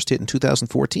their first hit in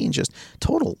 2014, just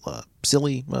total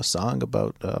silly song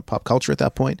about pop culture at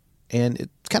that point. And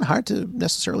it's kind of hard to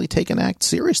necessarily take an act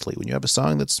seriously when you have a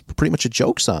song that's pretty much a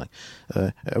joke song.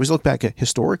 I always look back at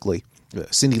historically,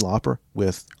 Cyndi Lauper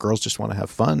with Girls Just Want to Have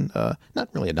Fun, not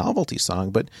really a novelty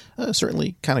song, but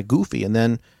certainly kind of goofy. And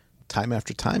then Time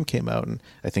After Time came out, and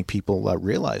I think people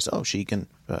realized, she can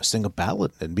sing a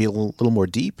ballad and be a little more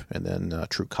deep. And then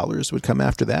True Colors would come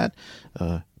after that.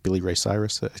 Billy Ray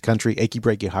Cyrus, country, Achy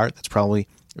Breaky Heart. That's probably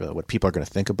what people are going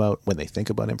to think about when they think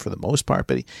about him for the most part.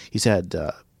 But he's had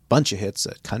a bunch of hits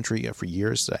at country for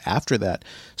years after that.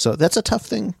 So that's a tough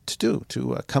thing to do,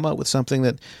 to come out with something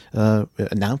that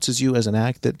announces you as an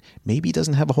act that maybe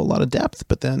doesn't have a whole lot of depth.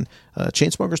 But then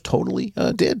Chainsmokers totally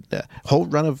did. Whole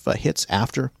run of hits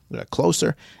after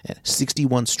Closer, and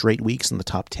 61 straight weeks in the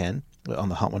top 10. On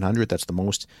the Hot 100, that's the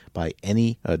most by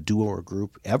any duo or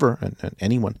group ever, and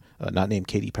anyone not named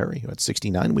Katy Perry, who had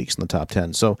 69 weeks in the top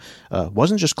 10. So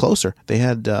wasn't just Closer. They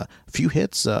had a few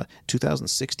hits,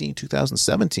 2016,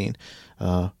 2017.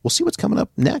 We'll see what's coming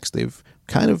up next. They've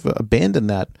kind of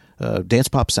abandoned that dance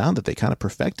pop sound that they kind of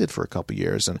perfected for a couple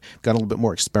years and got a little bit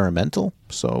more experimental.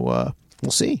 So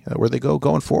we'll see where they go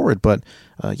going forward. But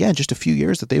in just a few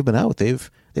years that they've been out,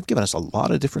 they've given us a lot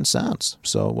of different sounds.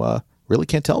 So really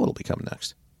can't tell what'll be coming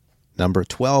next. Number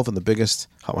 12 and the biggest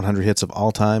Hot 100 hits of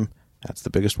all time. That's the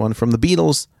biggest one from the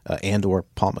Beatles and or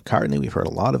Paul McCartney. We've heard a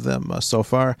lot of them so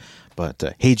far. But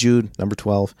Hey Jude, number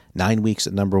 12, 9 weeks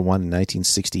at number 1 in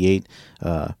 1968.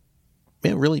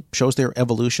 It really shows their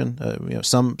evolution.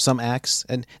 Some acts,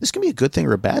 and this can be a good thing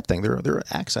or a bad thing. There are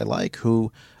acts I like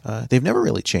who they've never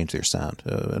really changed their sound.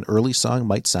 An early song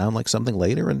might sound like something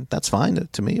later, and that's fine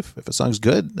to me. If a song's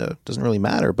good, it doesn't really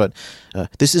matter. But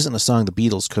this isn't a song the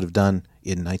Beatles could have done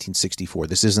in 1964.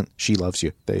 This isn't She Loves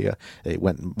You. They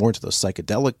went more into those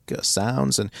psychedelic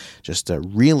sounds, and just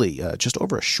really, just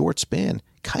over a short span,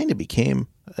 kind of became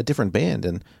a different band.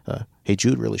 And Hey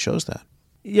Jude really shows that.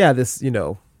 Yeah, this,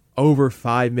 over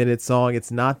 5 minute song.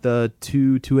 It's not the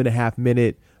 2.5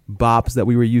 minute bops that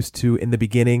we were used to in the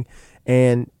beginning.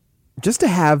 And just to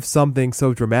have something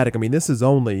so dramatic, I mean, this is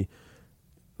only,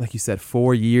 like you said,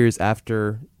 4 years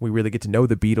after we really get to know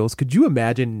the Beatles. Could you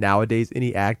imagine nowadays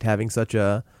any act having such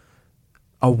a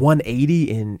 180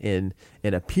 in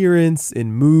appearance,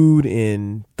 in mood,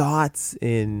 in thoughts,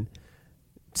 in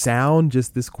sound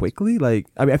just this quickly? Like,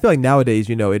 I mean, I feel like nowadays,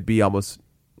 it'd be almost,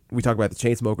 we talked about the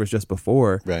Chainsmokers just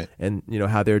before, right? And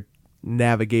how they're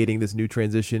navigating this new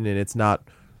transition, and it's not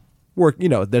work.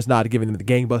 There's not giving them the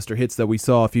gangbuster hits that we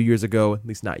saw a few years ago, at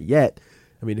least not yet.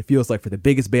 I mean, it feels like for the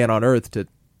biggest band on earth to,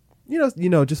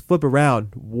 just flip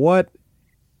around. What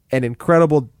an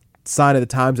incredible sign of the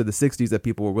times of the '60s that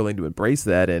people were willing to embrace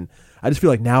that. And I just feel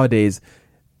like nowadays,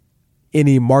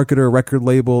 any marketer, record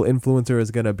label, influencer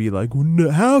is going to be like,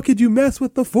 how could you mess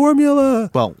with the formula?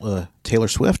 Well, Taylor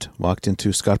Swift walked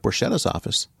into Scott Borchetta's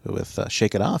office with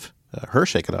Shake It Off. Her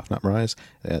Shake It Off, not Mariah's,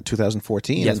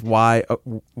 2014. Yes, why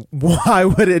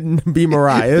would it be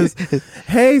Mariah's?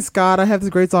 Hey, Scott, I have this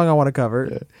great song I want to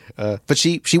cover. But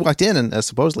she walked in and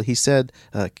supposedly he said,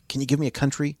 can you give me a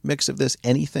country mix of this?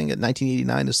 Anything at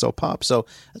 1989 is so pop. So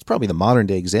that's probably the modern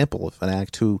day example of an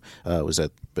act who was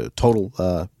a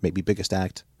total, maybe biggest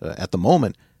act at the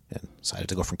moment and decided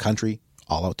to go from country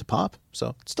all out to pop.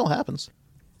 So it still happens.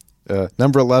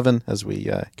 Number 11, as we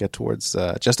get towards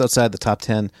just outside the top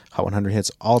 10 Hot 100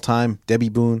 hits all time, Debbie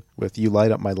Boone with You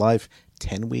Light Up My Life,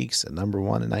 10 weeks at number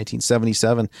 1 in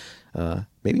 1977.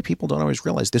 Maybe people don't always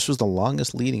realize this was the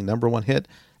longest leading number 1 hit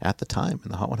at the time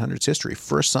in the Hot 100's history.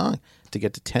 First song to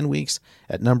get to 10 weeks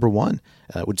at number 1.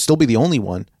 Would still be the only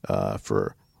one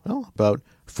for, about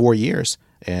 4 years.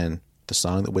 And the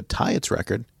song that would tie its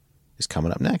record is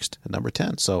coming up next at number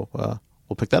 10. So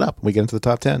we'll pick that up when we get into the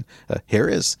top 10. Here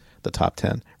is the top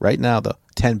 10. Right now, the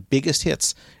 10 biggest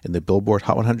hits in the Billboard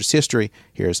Hot 100's history.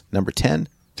 Here's number 10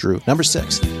 through number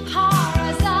 6.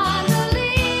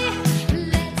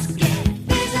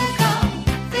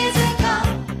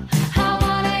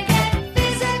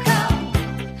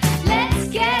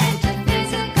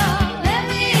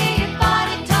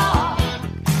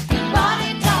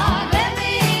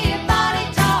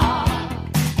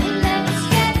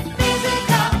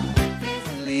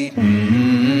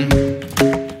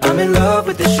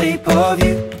 The shape of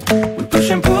you, we push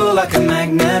and pull like a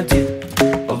magnet do.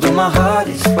 Although my heart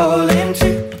is falling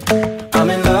too, I'm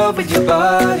in love with your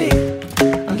body.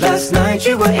 And last night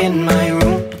you were in my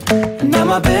room, and now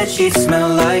my bedsheets smell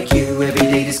like you. Every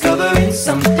day discovering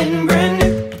something brand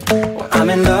new. Well, I'm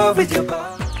in love with your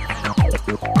body.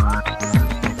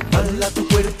 Dala tu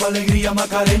cuerpo alegría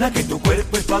Macarena, que tu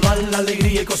cuerpo es para dar la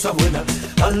alegría y cosas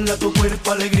buenas. Dala tu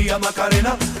cuerpo alegría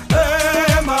Macarena,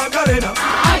 Macarena.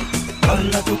 ¡Ay!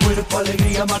 Dala tu cuerpo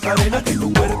alegría Macarena, que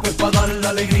tu cuerpo es para dar la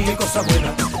alegría y cosas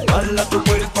buenas. Dala tu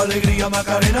cuerpo alegría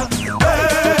Macarena,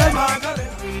 Macarena.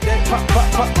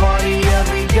 Party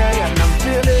every day and I'm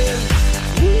feeling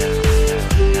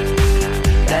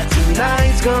that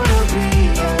tonight's gonna be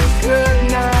a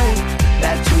good night.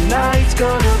 That tonight's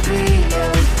gonna be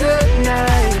a good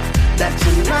night. That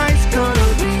tonight's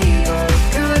gonna be a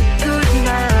good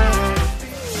night.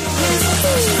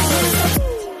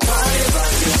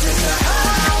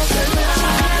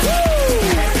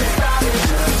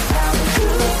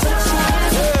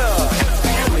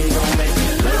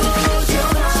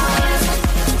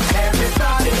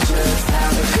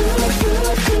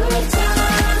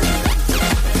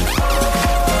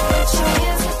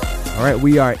 All right,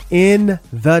 we are in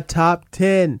the top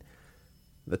 10.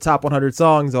 The top 100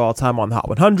 songs of all time on the Hot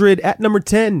 100. At number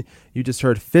 10, you just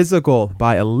heard Physical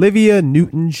by Olivia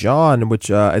Newton-John,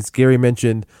 which, as Gary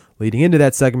mentioned leading into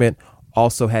that segment,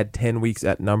 also had 10 weeks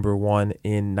at number 1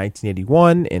 in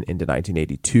 1981 and into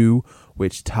 1982,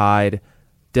 which tied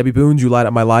Debbie Boone's You Light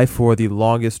Up My Life for the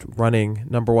longest running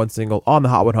number 1 single on the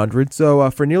Hot 100.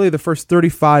 So for nearly the first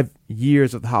 35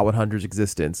 years of the Hot 100's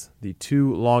existence, the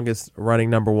two longest running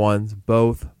number 1s,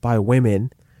 both by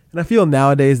women. And I feel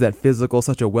nowadays that Physical is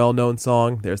such a well-known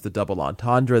song. There's the double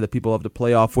entendre that people love to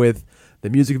play off with. The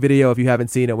music video, if you haven't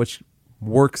seen it, which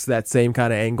works that same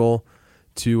kind of angle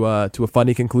to a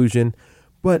funny conclusion.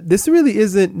 But this really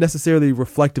isn't necessarily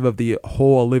reflective of the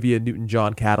whole Olivia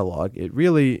Newton-John catalog. It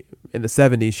really, in the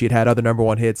 70s, she had other number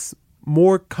 1 hits,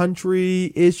 more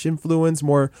country-ish influence,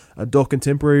 more adult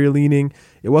contemporary leaning.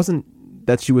 It wasn't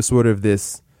that she was sort of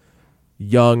this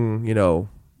young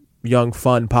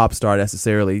fun pop star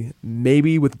necessarily.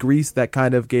 Maybe with Grease, that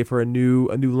kind of gave her a new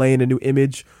lane, a new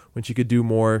image when she could do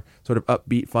more sort of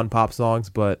upbeat, fun pop songs.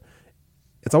 But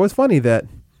it's always funny that,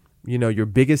 your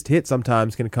biggest hit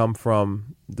sometimes can come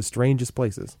from the strangest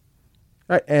places.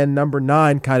 All right, and number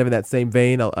 9, kind of in that same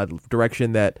vein, a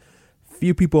direction that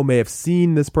few people may have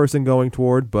seen this person going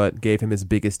toward, but gave him his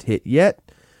biggest hit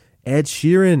yet. Ed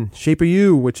Sheeran, Shape of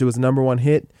You, which was number 1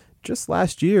 hit just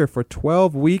last year for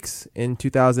 12 weeks in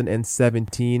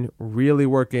 2017, really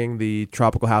working the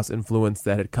tropical house influence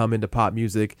that had come into pop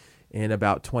music in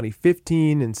about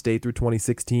 2015 and stayed through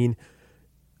 2016.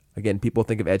 Again, people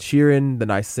think of Ed Sheeran, the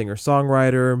nice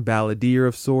singer-songwriter, balladeer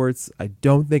of sorts. I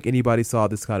don't think anybody saw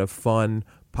this kind of fun,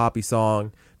 poppy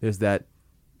song. There's that,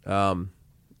 I'll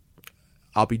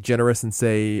be generous and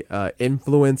say,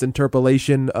 influence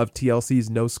interpolation of TLC's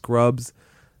No Scrubs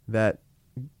that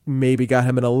maybe got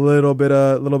him in a little bit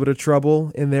of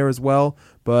trouble in there as well.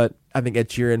 But I think Ed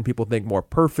Sheeran, people think more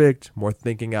perfect, more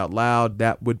thinking out loud.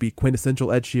 That would be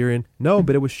quintessential Ed Sheeran. No,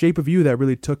 but it was Shape of You that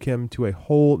really took him to a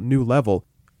whole new level.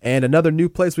 And another new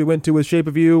place we went to with Shape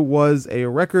of You was a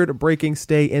record-breaking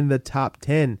stay in the top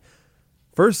 10.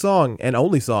 First song and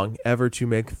only song ever to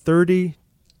make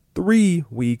 33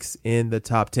 weeks in the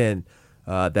top 10.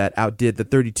 That outdid the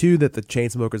 32 that the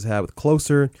Chainsmokers had with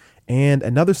Closer. And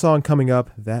another song coming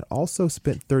up that also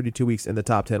spent 32 weeks in the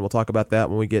top 10. We'll talk about that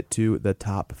when we get to the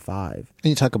top 5. And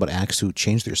you talk about acts who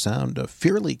changed their sound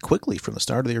fairly quickly from the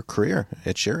start of their career.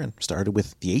 Ed Sheeran started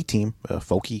with the A-Team, a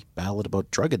folky ballad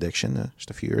about drug addiction just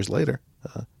a few years later.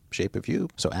 Shape of You.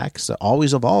 So acts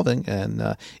always evolving,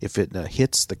 and if it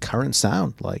hits the current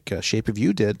sound like Shape of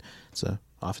You did, it's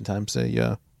oftentimes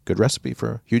a good recipe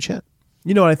for a huge hit.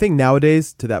 You know, I think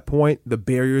nowadays, to that point, the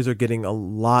barriers are getting a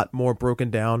lot more broken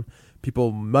down.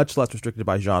 People much less restricted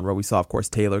by genre. We saw, of course,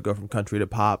 Taylor go from country to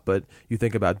pop, but you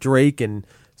think about Drake and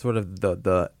sort of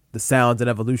the sounds and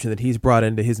evolution that he's brought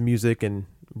into his music, and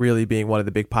really being one of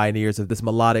the big pioneers of this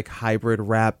melodic hybrid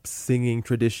rap singing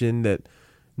tradition that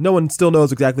no one still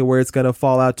knows exactly where it's going to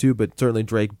fall out to, but certainly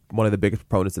Drake, one of the biggest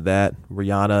proponents of that.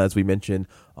 Rihanna, as we mentioned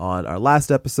on our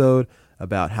last episode,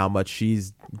 about how much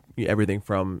she's everything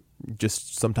from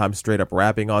just sometimes straight up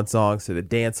rapping on songs to the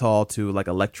dance hall to like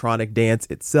electronic dance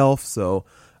itself. So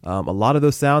a lot of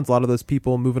those sounds, a lot of those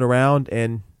people moving around,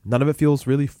 and none of it feels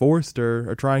really forced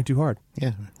or trying too hard.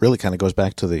 Yeah, really kind of goes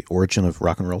back to the origin of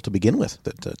rock and roll to begin with,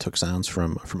 that took sounds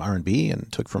from R&B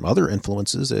and took from other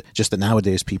influences. Just that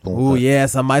nowadays people... Oh,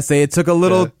 yes, I might say it took a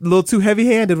little too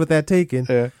heavy-handed with that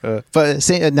taken. But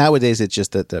nowadays it's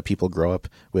just that people grow up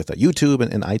with YouTube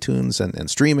and iTunes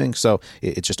and streaming, so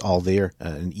it's just all there,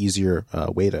 an easier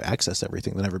way to access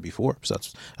everything than ever before. So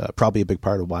that's probably a big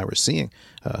part of why we're seeing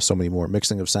so many more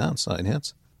mixing of sounds in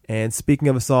hits. And speaking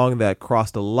of a song that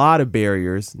crossed a lot of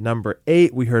barriers, number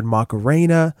 8, we heard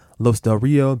Macarena, Los Del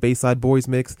Rio, Bayside Boys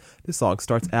mix. This song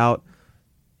starts out,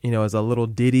 as a little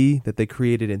ditty that they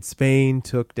created in Spain,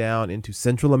 took down into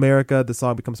Central America. The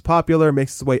song becomes popular,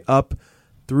 makes its way up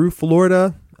through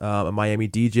Florida. A Miami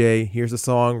DJ hears the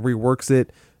song, reworks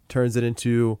it, turns it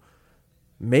into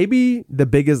maybe the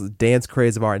biggest dance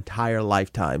craze of our entire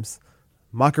lifetimes.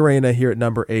 Macarena here at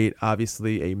number 8,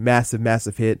 obviously a massive,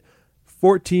 massive hit.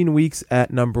 14 weeks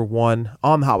at number 1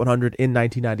 on the Hot 100 in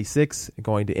 1996,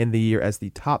 going to end the year as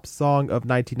the top song of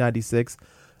 1996.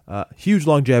 Huge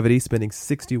longevity, spending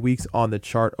 60 weeks on the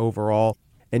chart overall.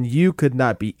 And you could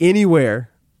not be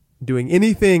anywhere doing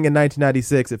anything in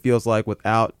 1996, it feels like,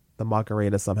 without the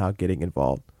Macarena somehow getting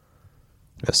involved.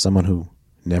 As someone who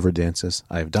never dances,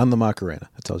 I have done the Macarena.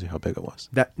 That tells you how big it was.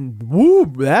 That's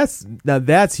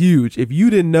huge. If you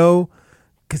didn't know,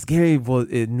 because Gary will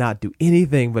not do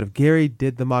anything, but if Gary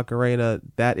did the Macarena,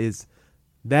 that is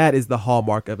the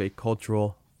hallmark of a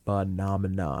cultural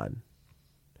phenomenon.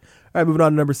 All right, moving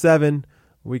on to number 7,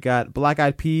 we got Black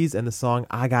Eyed Peas and the song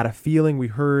I Got a Feeling. We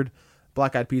heard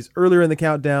Black Eyed Peas earlier in the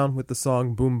countdown with the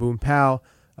song Boom Boom Pow.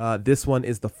 This one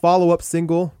is the follow-up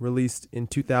single released in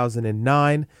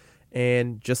 2009,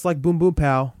 and just like Boom Boom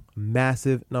Pow,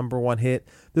 massive number 1 hit.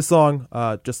 This song,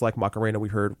 just like Macarena we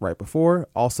heard right before,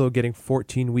 also getting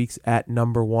 14 weeks at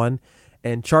number 1.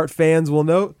 And chart fans will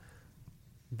note,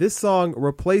 this song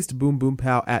replaced Boom Boom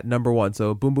Pow at number 1.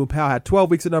 So Boom Boom Pow had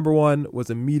 12 weeks at number 1, was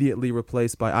immediately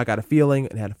replaced by I Got a Feeling,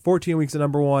 and had 14 weeks at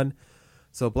number 1.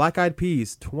 So Black Eyed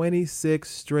Peas, 26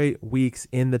 straight weeks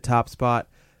in the top spot.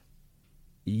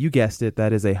 You guessed it,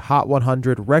 that is a Hot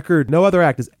 100 record. No other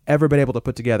act has ever been able to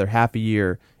put together half a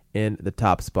year in the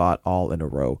top spot all in a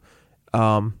row.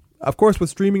 Of course, with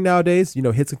streaming nowadays,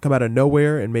 hits can come out of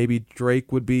nowhere, and maybe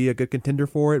Drake would be a good contender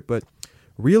for it. But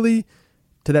really,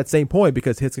 to that same point,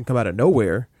 because hits can come out of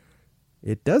nowhere,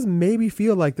 it does maybe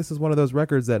feel like this is one of those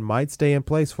records that might stay in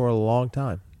place for a long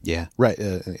time. Yeah, right.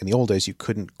 In the old days, you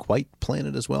couldn't quite plan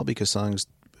it as well because songs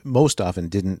most often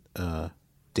didn't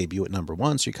debut at number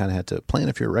 1, so you kind of had to plan,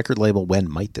 if you're a record label,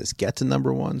 when might this get to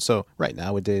number 1. So right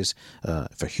nowadays,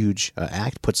 if a huge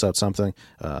act puts out something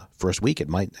first week, it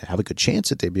might have a good chance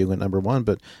at debuting at number 1,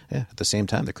 but at the same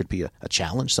time there could be a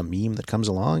challenge, some meme that comes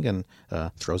along and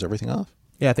throws everything off.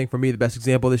 Yeah, I think for me the best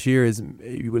example this year is,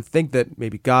 you would think that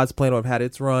maybe God's Plan would have had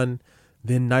its run,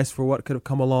 then Nice for What could have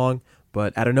come along,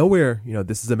 but out of nowhere,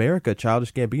 This Is America,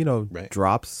 Childish Gambino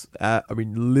drops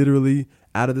literally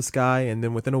out of the sky, and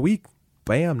then within a week,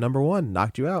 bam, number 1,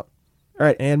 knocked you out. All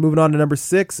right, and moving on to number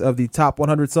 6 of the top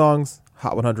 100 songs,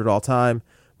 Hot 100 all time,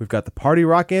 we've got the Party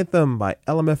Rock Anthem by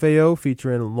LMFAO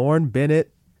featuring Lorne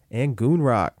Bennett and Goon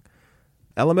Rock.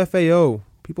 LMFAO,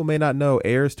 people may not know,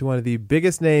 heirs to one of the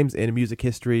biggest names in music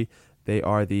history. They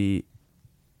are the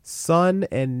son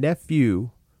and nephew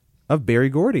of Berry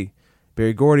Gordy.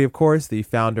 Berry Gordy, of course, the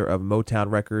founder of Motown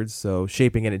Records, so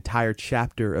shaping an entire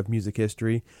chapter of music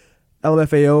history.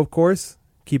 LMFAO, of course,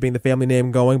 keeping the family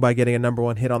name going by getting a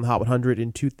 #1 hit on the Hot 100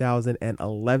 in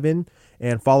 2011,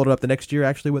 and followed it up the next year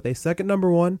actually with a second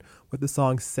 #1 with the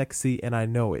song Sexy and I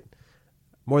Know It.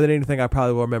 More than anything, I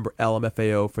probably will remember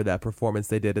LMFAO for that performance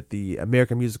they did at the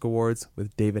American Music Awards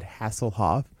with David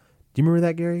Hasselhoff. Do you remember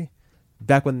that, Gary?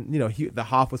 Back when, the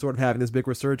Hoff was sort of having this big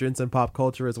resurgence in pop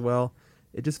culture as well.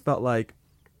 It just felt like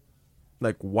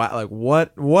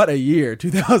what a year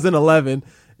 2011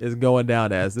 is going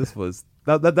down as. This was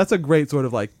that's a great sort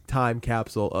of like time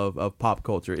capsule of pop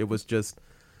culture. It was just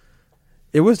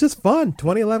fun.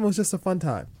 2011 was just a fun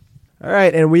time. All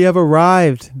right, and we have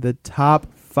arrived the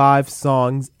top 5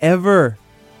 songs ever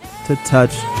to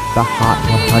touch the Hot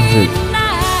 100.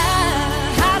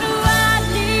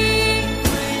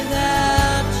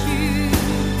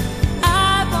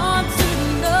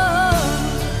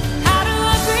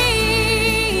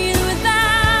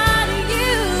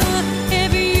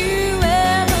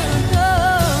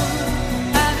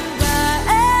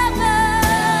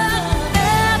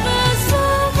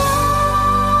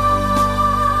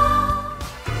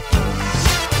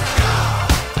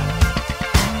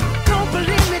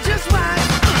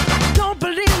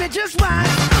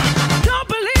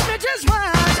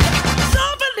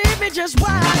 Just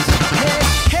watch. Hey,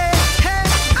 hey, hey,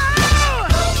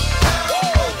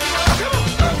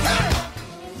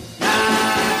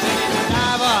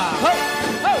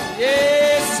 oh!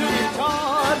 Yes, sweet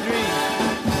Audrey.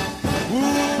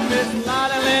 Ooh, Miss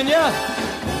Lottie Lenya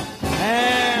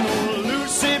and old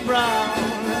Lucy Brown.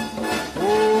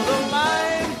 Oh, the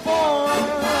line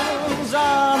forms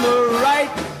on the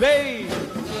right, babe.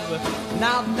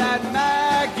 Now that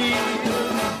Maggie's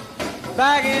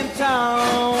back in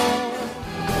town.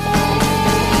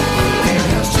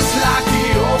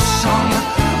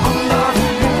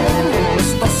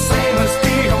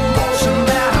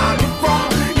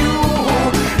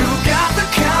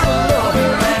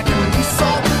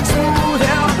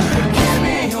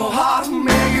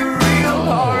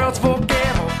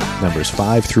 Numbers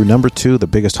 5 through #2, the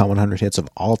biggest Hot 100 hits of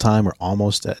all time, are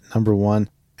almost at #1.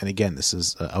 And again, this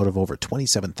is out of over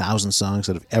 27,000 songs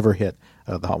that have ever hit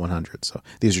the Hot 100. So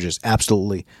these are just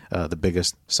absolutely the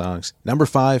biggest songs. Number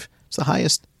 5 is the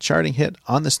highest charting hit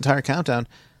on this entire countdown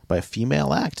by a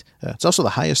female act. It's also the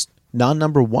highest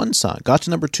non-#1 song. Got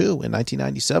to #2 in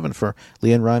 1997 for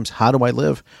LeAnn Rimes' How Do I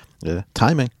Live?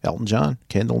 Timing, Elton John,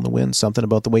 Candle in the Wind, Something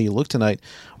About the Way You Look Tonight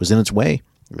was in its way.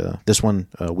 This one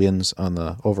wins on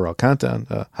the overall countdown.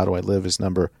 How Do I Live is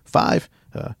number 5.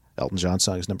 Elton John's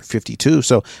song is number 52.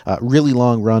 So really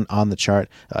long run on the chart.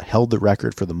 Held the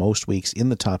record for the most weeks in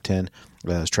the top 10.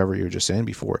 As Trevor, you were just saying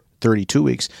before, 32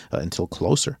 weeks until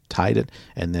Closer tied it.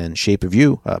 And then Shape of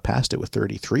You passed it with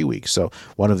 33 weeks. So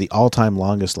one of the all-time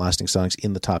longest lasting songs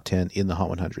in the top 10 in the Hot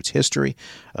 100's history.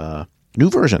 New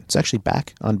version. It's actually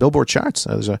back on Billboard charts.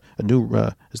 There's a new,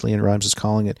 as LeAnn Rimes is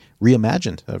calling it,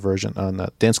 reimagined version on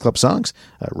Dance Club Songs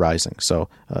Rising. So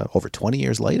over 20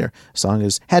 years later, the song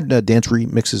has had dance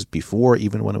remixes before,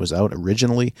 even when it was out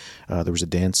originally. There was a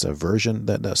dance version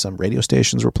that some radio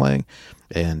stations were playing.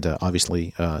 And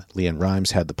obviously, LeAnn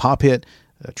Rimes had the pop hit.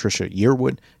 Trisha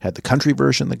Yearwood had the country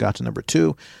version that got to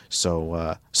 #2.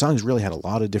 So songs really had a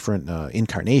lot of different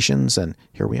incarnations, and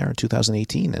here we are in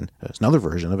 2018, and there's another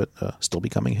version of it still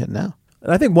becoming a hit now.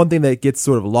 And I think one thing that gets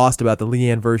sort of lost about the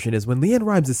LeAnn version is when LeAnn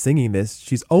Rimes is singing this,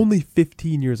 she's only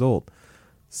 15 years old.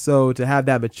 So to have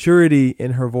that maturity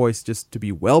in her voice just to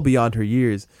be well beyond her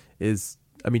years is,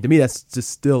 I mean, to me, that's just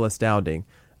still astounding.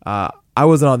 I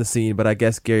wasn't on the scene, but I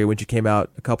guess, Gary, when she came out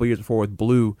a couple years before with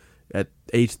Blue, at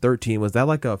age 13, was that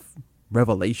like a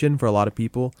revelation for a lot of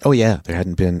people? Oh, yeah. There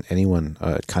hadn't been anyone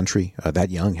country that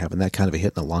young having that kind of a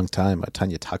hit in a long time.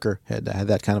 Tanya Tucker had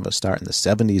that kind of a start in the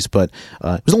 70s, but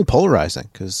it was a little polarizing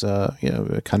because,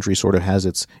 country sort of has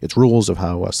its rules of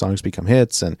how songs become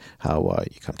hits and how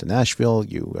you come to Nashville,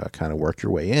 you kind of work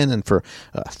your way in. And for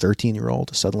a 13-year-old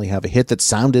to suddenly have a hit that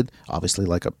sounded obviously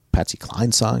like a Patsy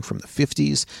Cline song from the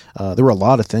 50s, there were a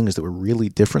lot of things that were really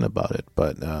different about it,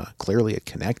 but clearly it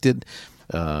connected.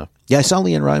 I saw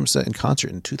LeAnn Rimes in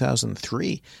concert in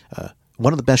 2003.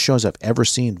 One of the best shows I've ever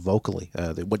seen vocally.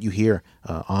 What you hear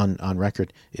on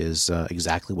record is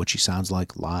exactly what she sounds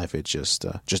like live. It's just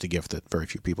a gift that very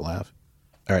few people have.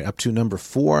 All right, up to number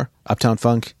 4, Uptown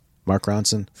Funk, Mark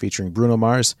Ronson featuring Bruno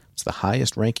Mars. It's the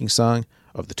highest ranking song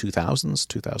of the 2000s,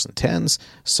 2010s.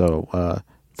 So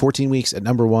 14 weeks at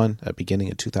number 1, beginning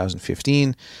in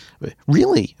 2015.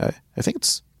 Really, I think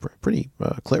it's pretty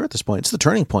clear at this point. It's the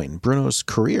turning point in Bruno's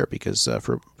career because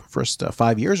for the first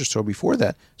 5 years or so before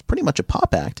that, it's pretty much a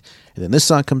pop act. And then this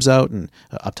song comes out, and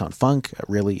Uptown Funk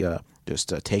really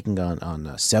just taking on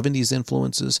 70s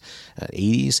influences,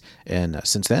 80s. And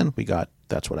since then, we got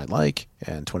That's What I Like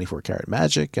and 24 Karat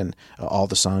Magic and all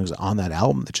the songs on that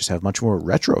album that just have much more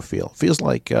retro feel. Feels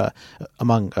like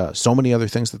among so many other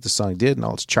things that this song did and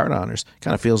all its chart honors,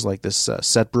 kind of feels like this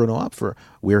set Bruno up for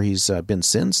where he's been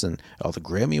since, and all the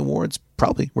Grammy Awards,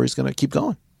 probably where he's going to keep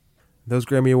going. Those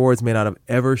Grammy Awards may not have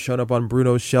ever shown up on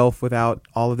Bruno's shelf without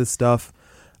all of this stuff.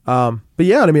 But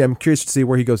yeah, I mean, I'm curious to see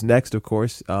where he goes next, of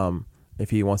course. If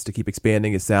he wants to keep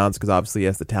expanding his sounds, because obviously he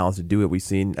has the talent to do it. We've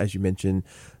seen, as you mentioned,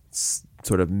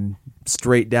 sort of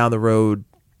straight down the road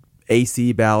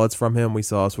AC ballads from him. We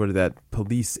saw sort of that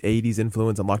Police 80s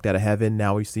influence on Locked Out of Heaven.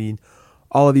 Now we've seen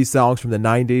all of these songs from the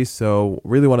 90s. So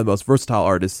really one of the most versatile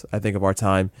artists, I think, of our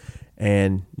time.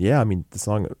 And yeah, I mean, the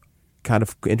song, kind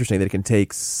of interesting that it can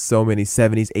take so many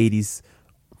 70s, 80s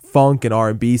funk and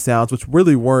R&B sounds, which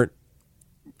really weren't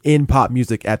in pop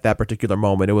music at that particular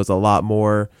moment. It was a lot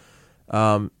more...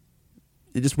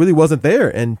 it just really wasn't there,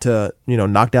 and to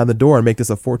knock down the door and make this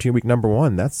a 14-week number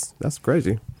one, that's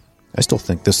crazy. I still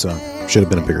think this should have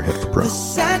been a bigger hit for Bruno.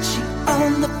 Versace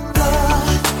on the floor.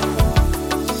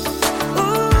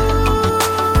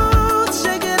 Ooh,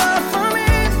 take it off for me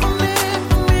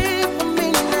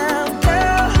now,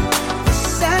 girl.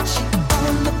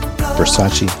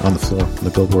 Versace on the floor on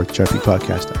the Billboard Chart Beat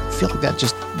podcast. I feel like that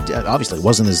just obviously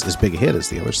wasn't as big a hit as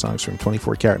the other songs from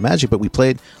 24 Karat Magic, but we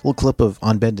played a little clip of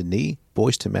On Bended Knee,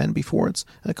 Boys to Men before. It's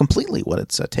completely what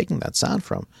it's taking that sound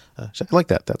from. I like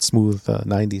that smooth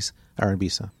 90s R&B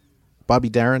sound. Bobby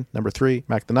Darin, number 3,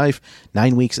 Mac the Knife,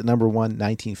 9 weeks at number 1,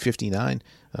 1959.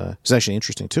 It's actually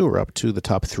interesting too. We're up to the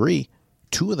top 3.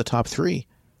 2 of the top 3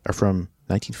 are from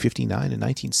 1959 and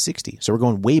 1960. So we're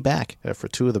going way back for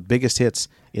 2 of the biggest hits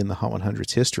in the Hot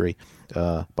 100's history.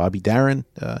 Bobby Darin,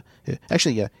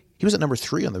 he was at number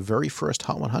 3 on the very first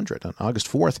Hot 100 on August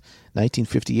 4th,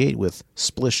 1958 with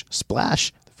Splish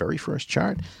Splash, the very first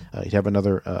chart. He'd have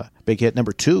another big hit,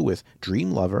 number 2 with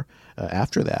Dream Lover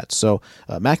after that. So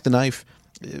Mac the Knife,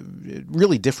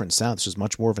 really different sound. This was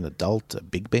much more of an adult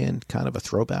big band kind of a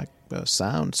throwback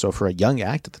sound. So for a young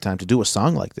act at the time to do a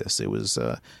song like this, it was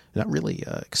not really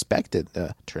expected.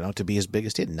 Turned out to be his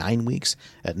biggest hit, 9 weeks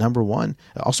at number 1.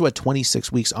 Also had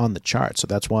 26 weeks on the chart. So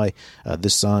that's why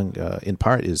this song, in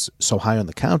part, is so high on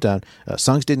the countdown.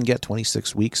 Songs didn't get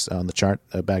 26 weeks on the chart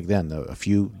back then. A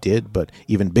few did, but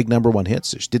even big number 1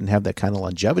 hits just didn't have that kind of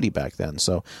longevity back then.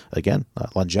 So again,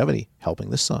 longevity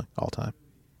helping this song all time.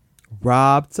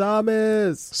 Rob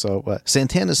Thomas. So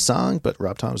Santana's song, but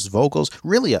Rob Thomas' vocals,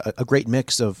 really a great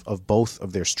mix of both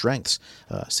of their strengths.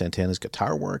 Santana's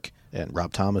guitar work and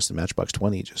Rob Thomas and Matchbox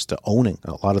 20 just owning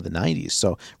a lot of the 90s.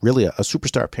 So really a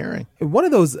superstar pairing. One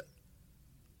of those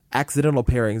accidental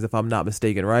pairings, if I'm not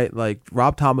mistaken, right? Like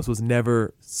Rob Thomas was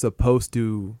never supposed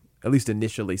to, at least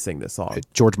initially, sing this song.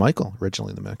 George Michael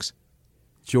originally in the mix.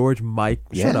 George Michael.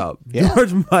 Yeah. Shut up. Yeah.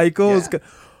 George Michael. Yeah.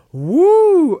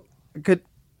 Woo.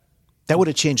 That would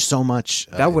have changed so much.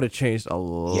 That would have changed a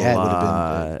lot. Yeah, it would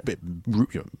have been,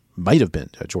 might have been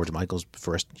George Michael's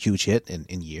first huge hit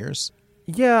in years.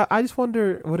 Yeah, I just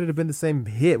wonder, would it have been the same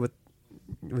hit with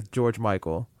George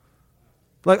Michael?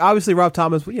 Like, obviously, Rob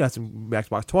Thomas,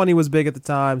 Matchbox 20 was big at the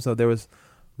time, so there was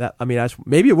that. I mean,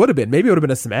 maybe it would have been. Maybe it would have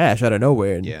been a smash out of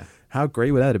nowhere. And yeah. How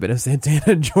great would that have been if Santana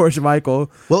and George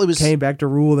Michael came back to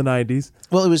rule the 90s?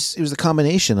 Well, it was the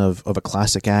combination of a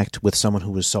classic act with someone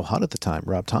who was so hot at the time,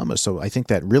 Rob Thomas. So I think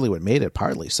that really what made it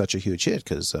partly such a huge hit,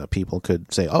 because people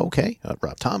could say, oh, okay,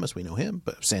 Rob Thomas, we know him,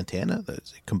 but Santana,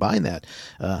 combine that.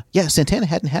 Santana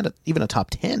hadn't had even a top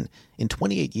 10 in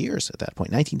 28 years at that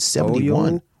point,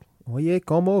 1971. Oye,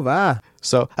 ¿cómo va?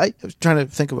 So I was trying to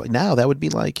think of now, that would be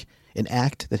like an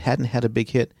act that hadn't had a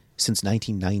big hit since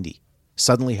 1990.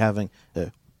 Suddenly having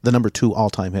the number 2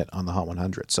 all-time hit on the Hot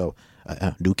 100. So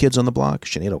New Kids on the Block,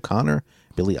 Sinead O'Connor,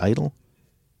 Billy Idol,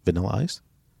 Vanilla Ice.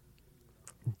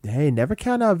 Hey, never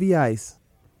count out V-Ice.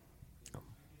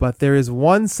 But there is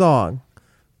one song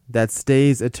that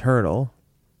stays eternal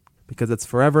because it's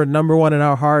forever number 1 in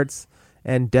our hearts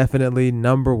and definitely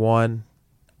number 1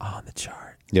 on the chart.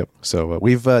 Yep. So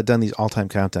we've done these all-time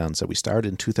countdowns that we started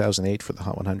in 2008 for the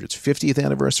Hot 100's 50th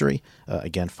anniversary.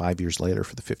 Again, 5 years later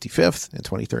for the 55th in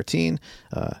 2013.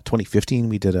 2015,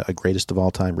 we did a greatest of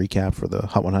all-time recap for the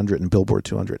Hot 100 and Billboard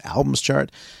 200 albums chart.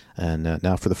 And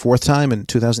now for the 4th time in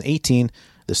 2018,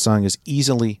 This song is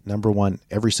easily number one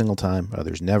every single time.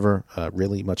 There's never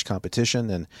really much competition,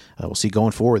 and we'll see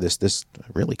going forward. This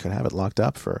really could have it locked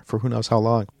up for who knows how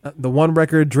long. The one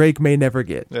record Drake may never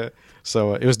get.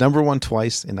 So it was number one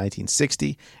twice in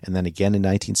 1960 and then again in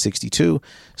 1962.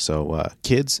 So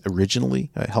kids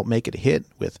originally helped make it a hit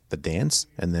with The Dance,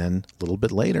 and then a little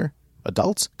bit later,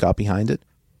 adults got behind it.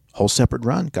 Whole separate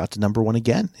run, got to number one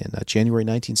again in January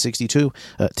 1962.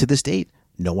 To this date,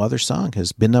 no other song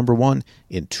has been number one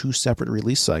in two separate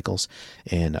release cycles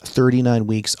and 39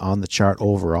 weeks on the chart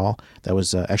overall. That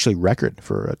was actually record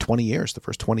for 20 years, the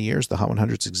first 20 years of the Hot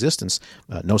 100's existence.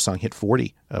 No song hit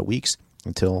 40 weeks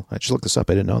until, I just looked this up,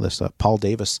 I didn't know this, Paul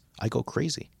Davis, I Go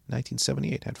Crazy,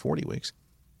 1978, had 40 weeks.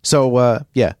 So,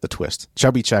 yeah, The Twist.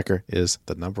 Chubby Checker is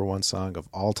the number one song of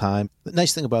all time. The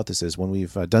nice thing about this is when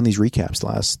we've done these recaps the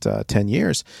last 10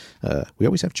 years, we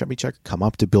always have Chubby Checker come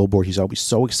up to Billboard. He's always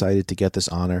so excited to get this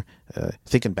honor,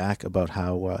 thinking back about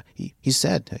how he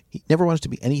said he never wanted to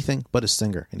be anything but a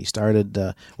singer. And he started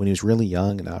when he was really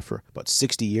young, and for about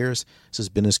 60 years, this has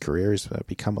been his career. He's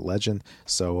become a legend.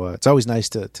 So it's always nice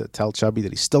to tell Chubby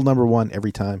that he's still number one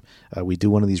every time we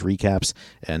do one of these recaps.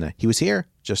 And he was here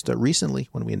just recently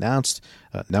when we announced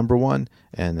number one.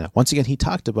 And once again, he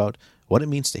talked about what it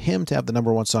means to him to have the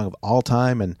number one song of all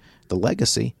time and the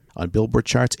legacy on Billboard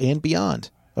charts and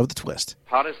beyond of The Twist.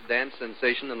 Hottest dance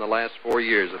sensation in the last 4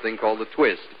 years, a thing called The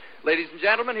Twist. Ladies and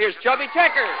gentlemen, here's Chubby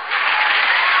Checker.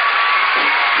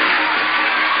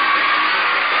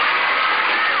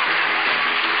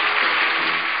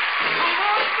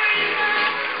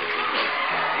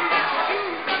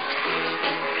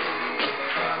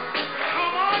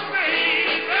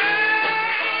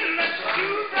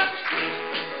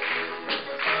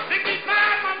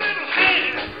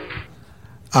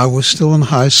 I was still in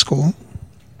high school,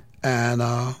 and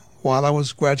while I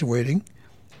was graduating,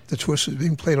 The Twist was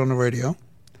being played on the radio.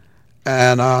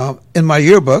 And in my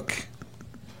yearbook,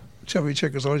 Chubby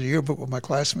Checker's always a yearbook with my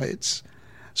classmates.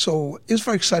 So it was a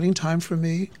very exciting time for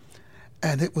me,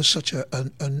 and it was such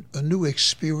a new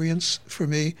experience for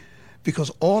me,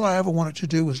 because all I ever wanted to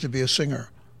do was to be a singer.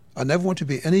 I never wanted to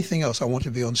be anything else. I wanted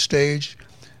to be on stage,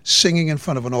 singing in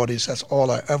front of an audience. That's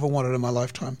all I ever wanted in my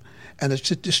lifetime. And it's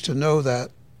just to know that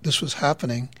this was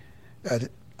happening, I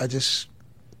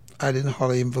didn't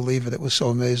hardly even believe it. It was so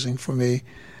amazing for me.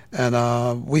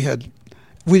 And we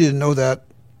didn't know that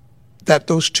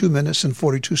those 2 minutes and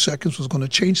 42 seconds was going to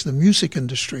change the music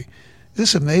industry.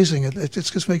 It's amazing. It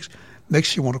just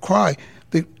makes you want to cry.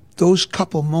 Those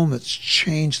couple moments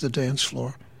changed the dance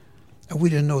floor. And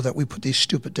we didn't know that we put these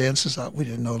stupid dances out. We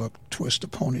didn't know the twist, the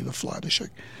pony, the fly, the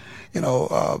shake.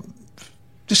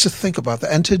 Just to think about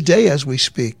that. And today, as we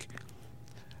speak,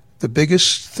 the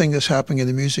biggest thing that's happening in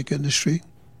the music industry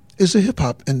is the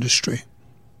hip-hop industry.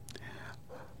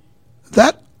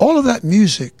 All of that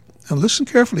music, and listen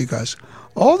carefully, guys,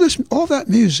 all that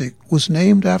music was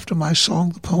named after my song,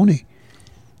 The Pony.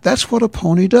 That's what a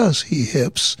pony does. He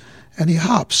hips and he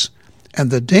hops.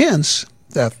 And the dance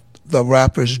that the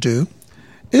rappers do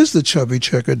is the Chubby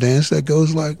Checker dance that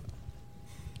goes like,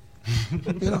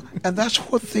 and that's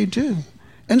what they do.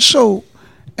 And so,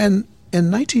 and in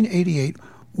 1988,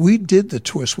 we did The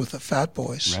Twist with the Fat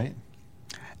Boys. Right.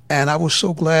 And I was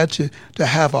so glad to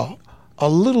have a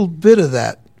little bit of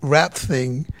that rap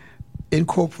thing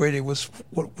incorporated with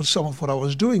some of what I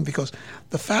was doing, because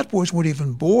the Fat Boys weren't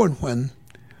even born when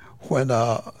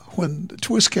The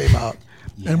Twist came out.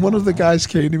 Yeah, and one of the guys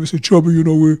came and he said, "Chubby,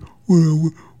 we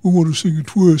want to sing a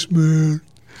Twist, man."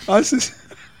 I said,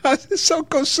 "So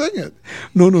go sing it."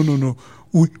 No.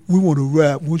 We want to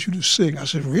rap. We want you to sing. I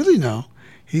said, "Really now?"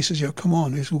 He says, "Yeah, come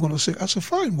on." He said, "We're going to sing." I said,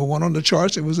 "Fine." We went on the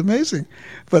charts. It was amazing.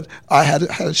 But I had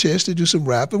a chance to do some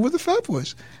rapping with the Fat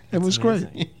Boys. It was great.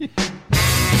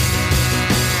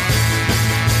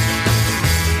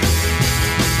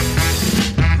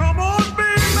 Come on,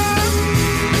 baby,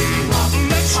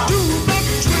 let's do the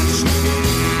twist.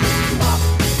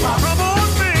 Come on,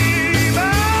 baby,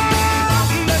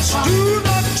 let's do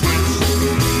the twist.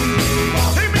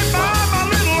 Take me by my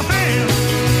little hand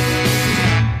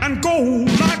and go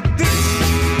like this.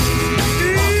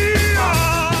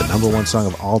 The number one song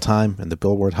of all time in the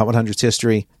Billboard Hot 100's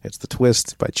history. It's The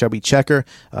Twist by Chubby Checker.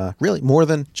 Really more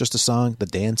than just a song, the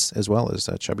dance as well, as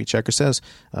Chubby Checker says.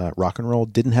 Rock and roll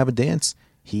didn't have a dance.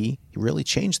 He really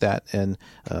changed that, and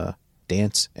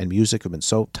dance and music have been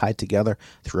so tied together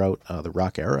throughout the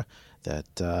rock era that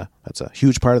that's a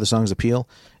huge part of the song's appeal.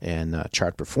 And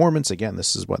chart performance, again,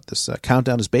 this is what this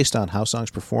countdown is based on, how songs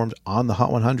performed on the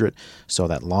Hot 100. So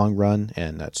that long run,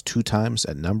 and that's 2 times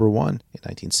at number one in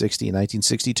 1960 and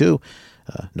 1962.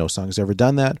 No song has ever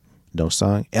done that. No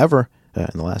song ever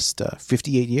in the last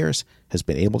 58 years has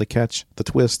been able to catch the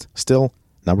twist. Still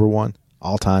number one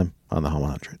all time on the Hot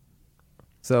 100.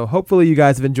 So hopefully you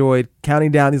guys have enjoyed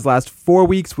counting down these last 4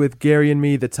 weeks with Gary and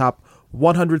me, the top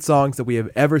 100 songs that we have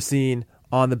ever seen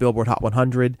on the Billboard Hot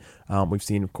 100. We've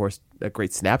seen, of course, a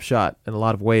great snapshot in a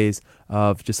lot of ways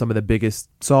of just some of the biggest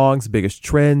songs, biggest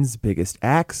trends, biggest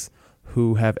acts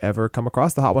who have ever come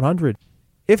across the Hot 100.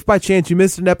 If by chance you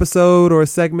missed an episode or a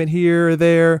segment here or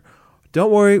there,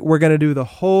 don't worry, we're going to do the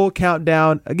whole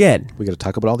countdown again. We got to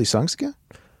talk about all these songs again?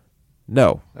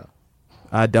 No.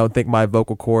 I don't think my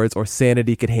vocal cords or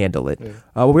sanity could handle it. Yeah.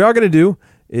 What we are going to do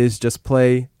is just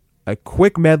play a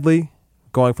quick medley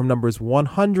going from numbers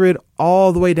 100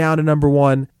 all the way down to number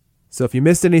 1. So if you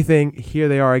missed anything, here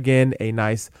they are again, a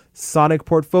nice sonic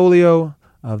portfolio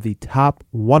of the top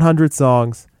 100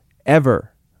 songs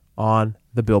ever on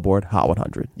the Billboard Hot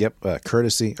 100. Yep,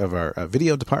 courtesy of our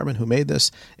video department who made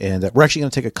this. And we're actually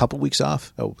going to take a couple weeks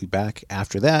off. We'll be back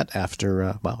after that.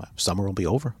 Summer will be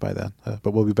over by then.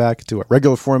 But we'll be back to a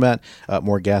regular format.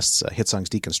 More guests. Hit Songs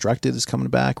Deconstructed is coming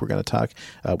back. We're going to talk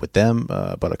with them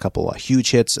about a couple of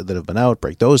huge hits that have been out,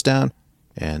 break those down.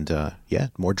 And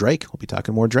more Drake. We'll be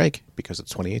talking more Drake because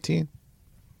it's 2018.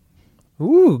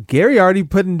 Ooh, Gary already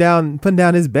putting down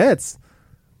his bets.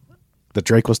 That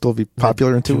Drake will still be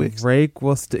popular in 2 weeks. Drake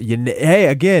will still. Hey,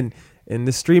 again, in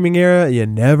the streaming era, you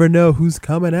never know who's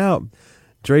coming out.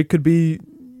 Drake could be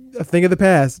a thing of the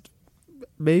past.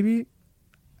 Maybe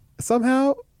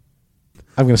somehow.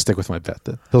 I'm going to stick with my bet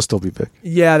that he'll still be big.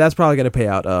 Yeah, that's probably going to pay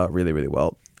out really, really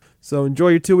well. So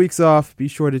enjoy your 2 weeks off. Be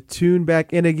sure to tune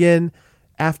back in again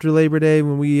after Labor Day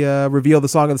when we reveal the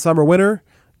song of the summer winner.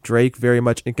 Drake very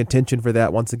much in contention for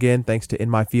that once again, thanks to In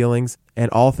My Feelings and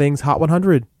all things Hot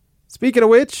 100. Speaking of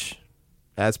which,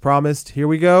 as promised, here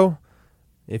we go.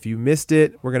 If you missed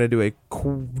it, we're going to do a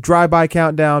drive-by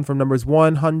countdown from numbers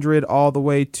 100 all the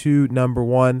way to number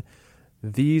 1.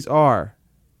 These are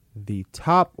the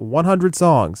top 100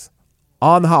 songs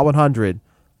on the Hot 100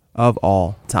 of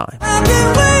all time. I've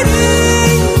been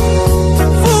waiting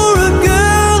for a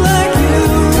girl like you.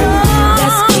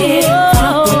 Let's get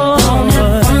on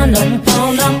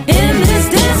in this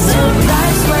dance. I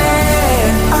swear,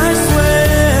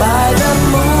 by the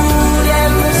moon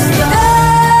and the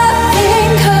stars,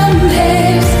 nothing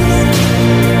compares.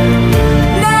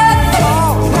 Nothing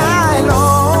all night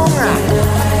long.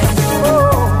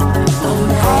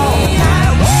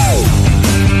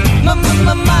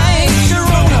 My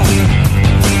Sharona.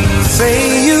 Say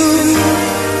you,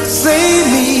 say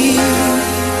me.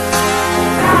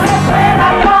 Play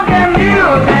that funky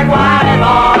music, white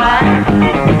boy.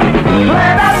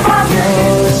 Play that funky.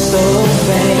 You're so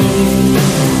vain.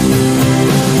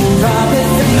 Probably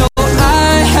know I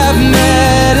have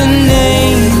met an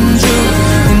angel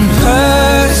in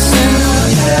person.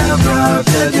 Deborah.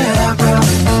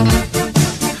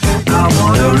 I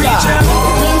wanna reach out.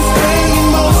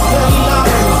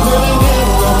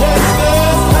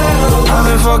 I've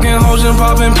been fucking hoes and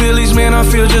popping pillies, man. I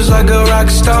feel just like a rock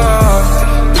star.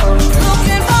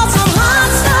 Looking for some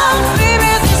hot stuff,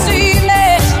 baby, this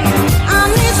evening. I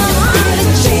need some hot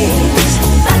chicks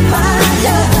like my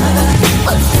love,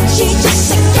 but she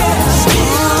just a girl.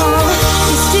 She's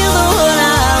still the one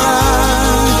I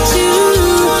run to,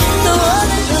 the one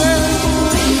that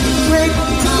break.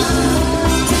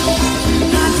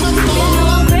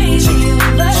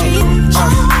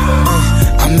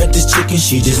 I met this chick and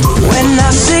she just moved. When I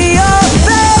see your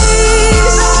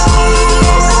face,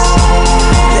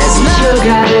 there's no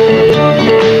sugar.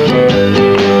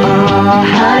 Oh,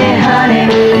 honey,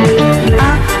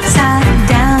 upside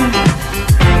down,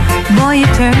 boy, you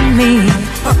turn me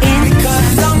in.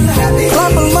 Because I'm happy.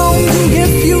 Clap along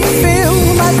if you feel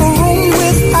like a room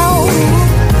without.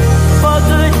 For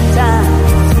good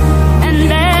times and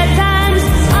bad times,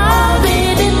 oh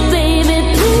baby, please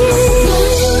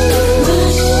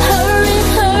hurry.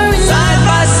 Side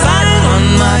by side on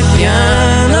my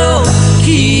piano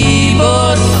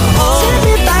keyboard. Tell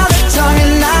me about the tongue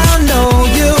and I'll know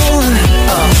you.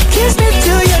 Kiss me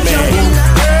till you're drunk.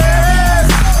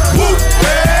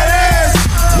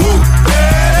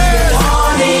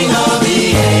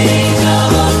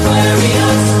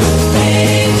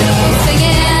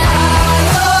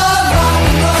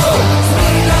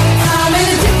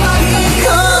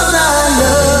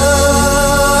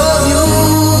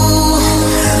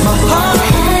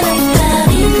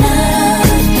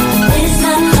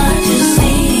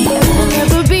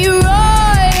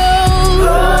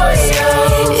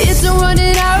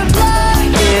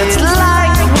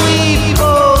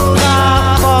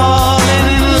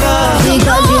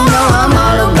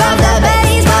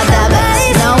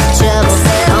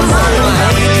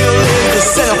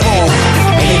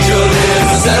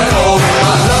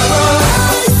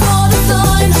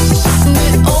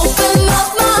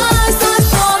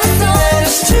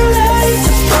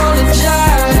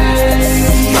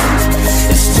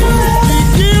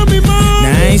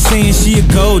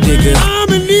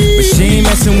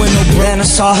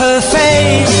 saw her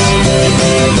face.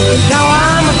 Now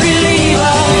I'm a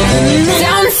believer.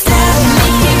 Don't stop,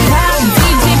 make it pop.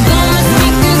 DJ blow my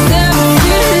speakers up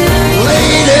tonight.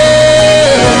 Lady,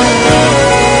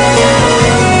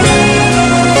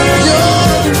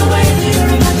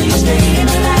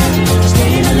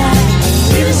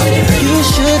 you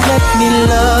should let me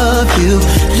love you.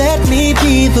 Let me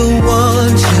be the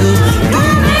one to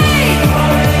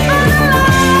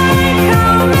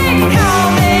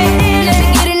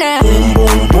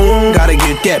gotta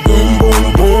get that boom, boom,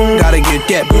 boom. Gotta get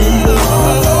that boom, boom.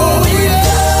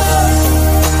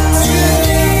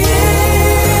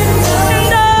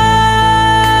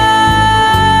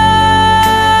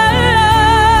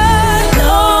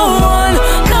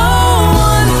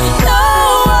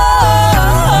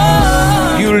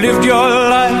 You lived your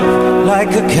life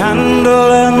like a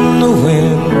candle in the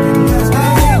wind.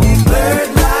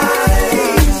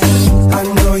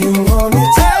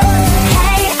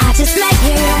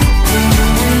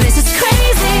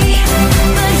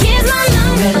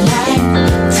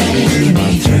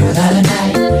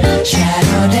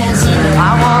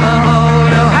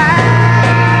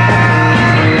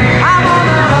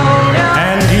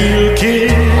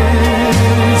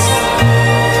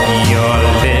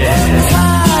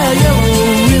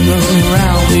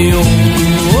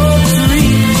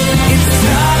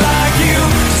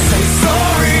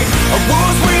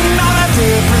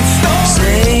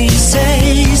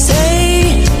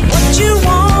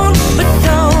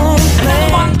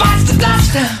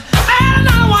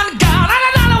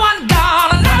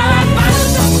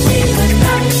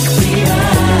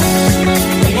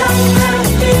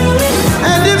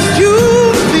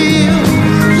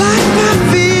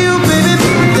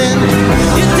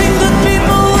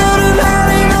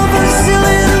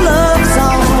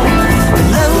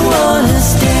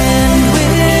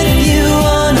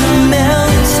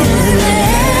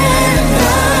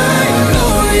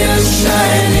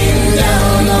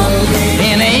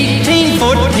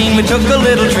 Took a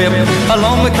little trip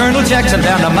along with Colonel Jackson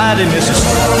down the mighty Mississippi.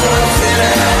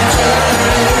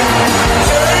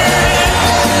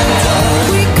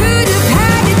 We could have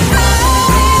had it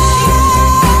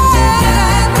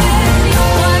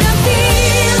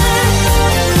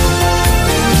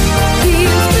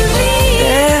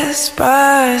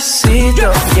Despacito,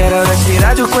 quiero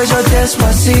respirar tu cuello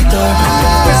despacito.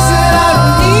 They said I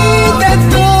don't need that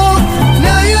though.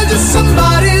 Now you're just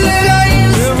somebody that I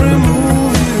used to remove.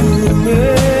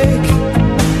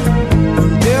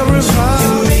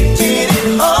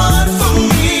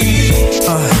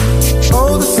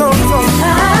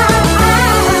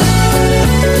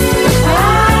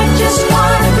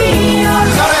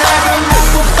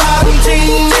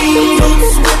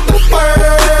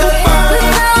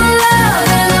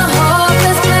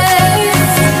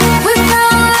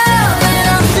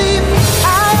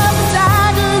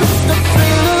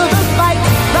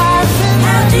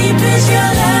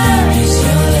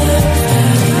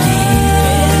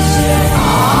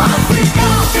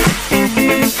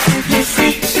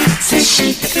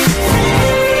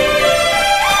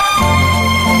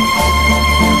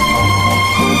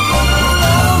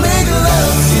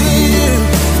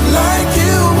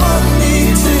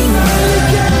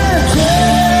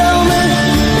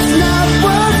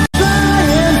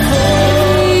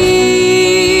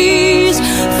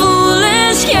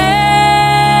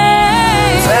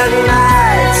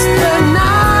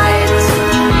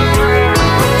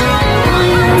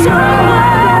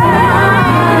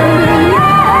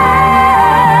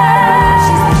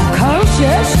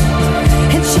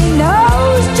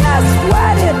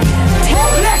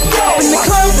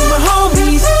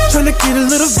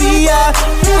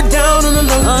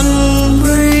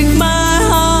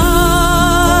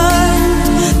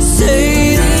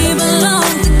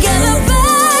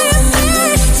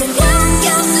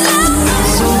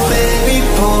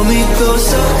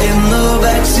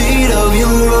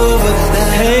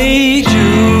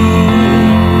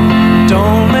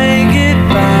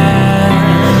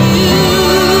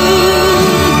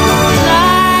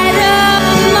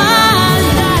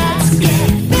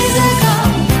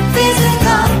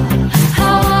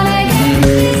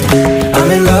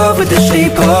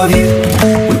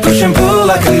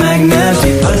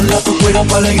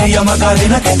 Alegría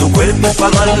Macarena, que tu cuerpo es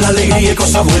para dar la alegría y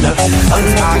cosas buenas. I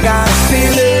got a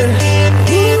feeling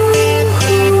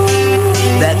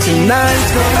that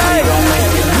tonight's gonna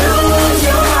make you lose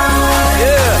your mind.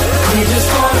 Yeah, we just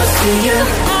wanna see you.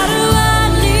 How do I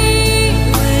live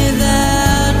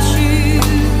without you?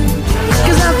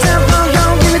 'Cause Uptown Funk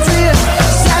gon' give it to you.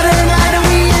 Saturday night and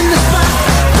we in the spot.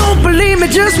 Don't believe me,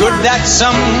 just could that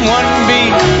someone be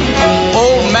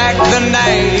old Mac the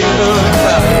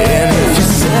Knife?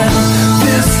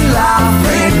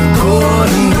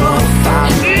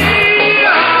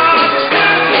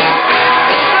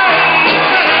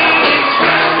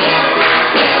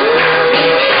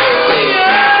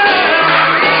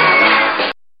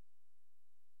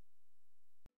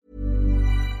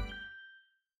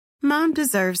 Mom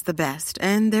deserves the best,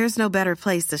 and there's no better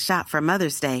place to shop for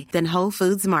Mother's Day than Whole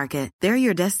Foods Market. They're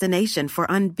your destination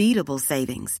for unbeatable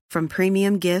savings, from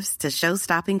premium gifts to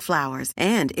show-stopping flowers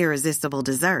and irresistible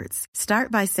desserts.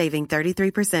 Start by saving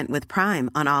 33% with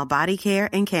Prime on all body care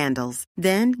and candles.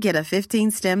 Then get a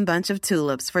 15-stem bunch of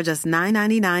tulips for just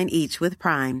 $9.99 each with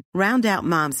Prime. Round out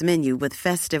Mom's menu with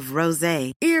festive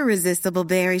rosé, irresistible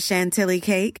berry chantilly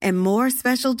cake, and more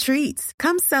special treats.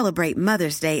 Come celebrate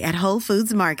Mother's Day at Whole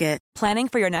Foods Market. Planning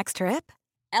for your next trip?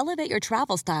 Elevate your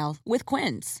travel style with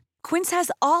Quince. Quince has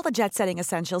all the jet-setting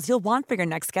essentials you'll want for your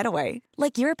next getaway,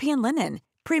 like European linen,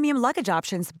 premium luggage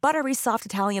options, buttery soft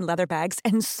Italian leather bags,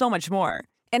 and so much more.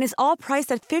 And is all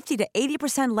priced at 50 to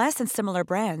 80% less than similar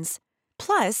brands.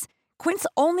 Plus, Quince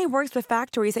only works with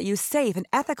factories that use safe and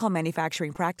ethical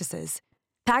manufacturing practices.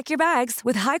 Pack your bags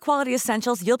with high-quality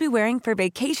essentials you'll be wearing for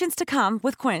vacations to come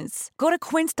with Quince. Go to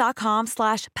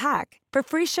quince.com/pack for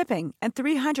free shipping and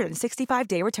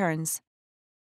 365-day returns.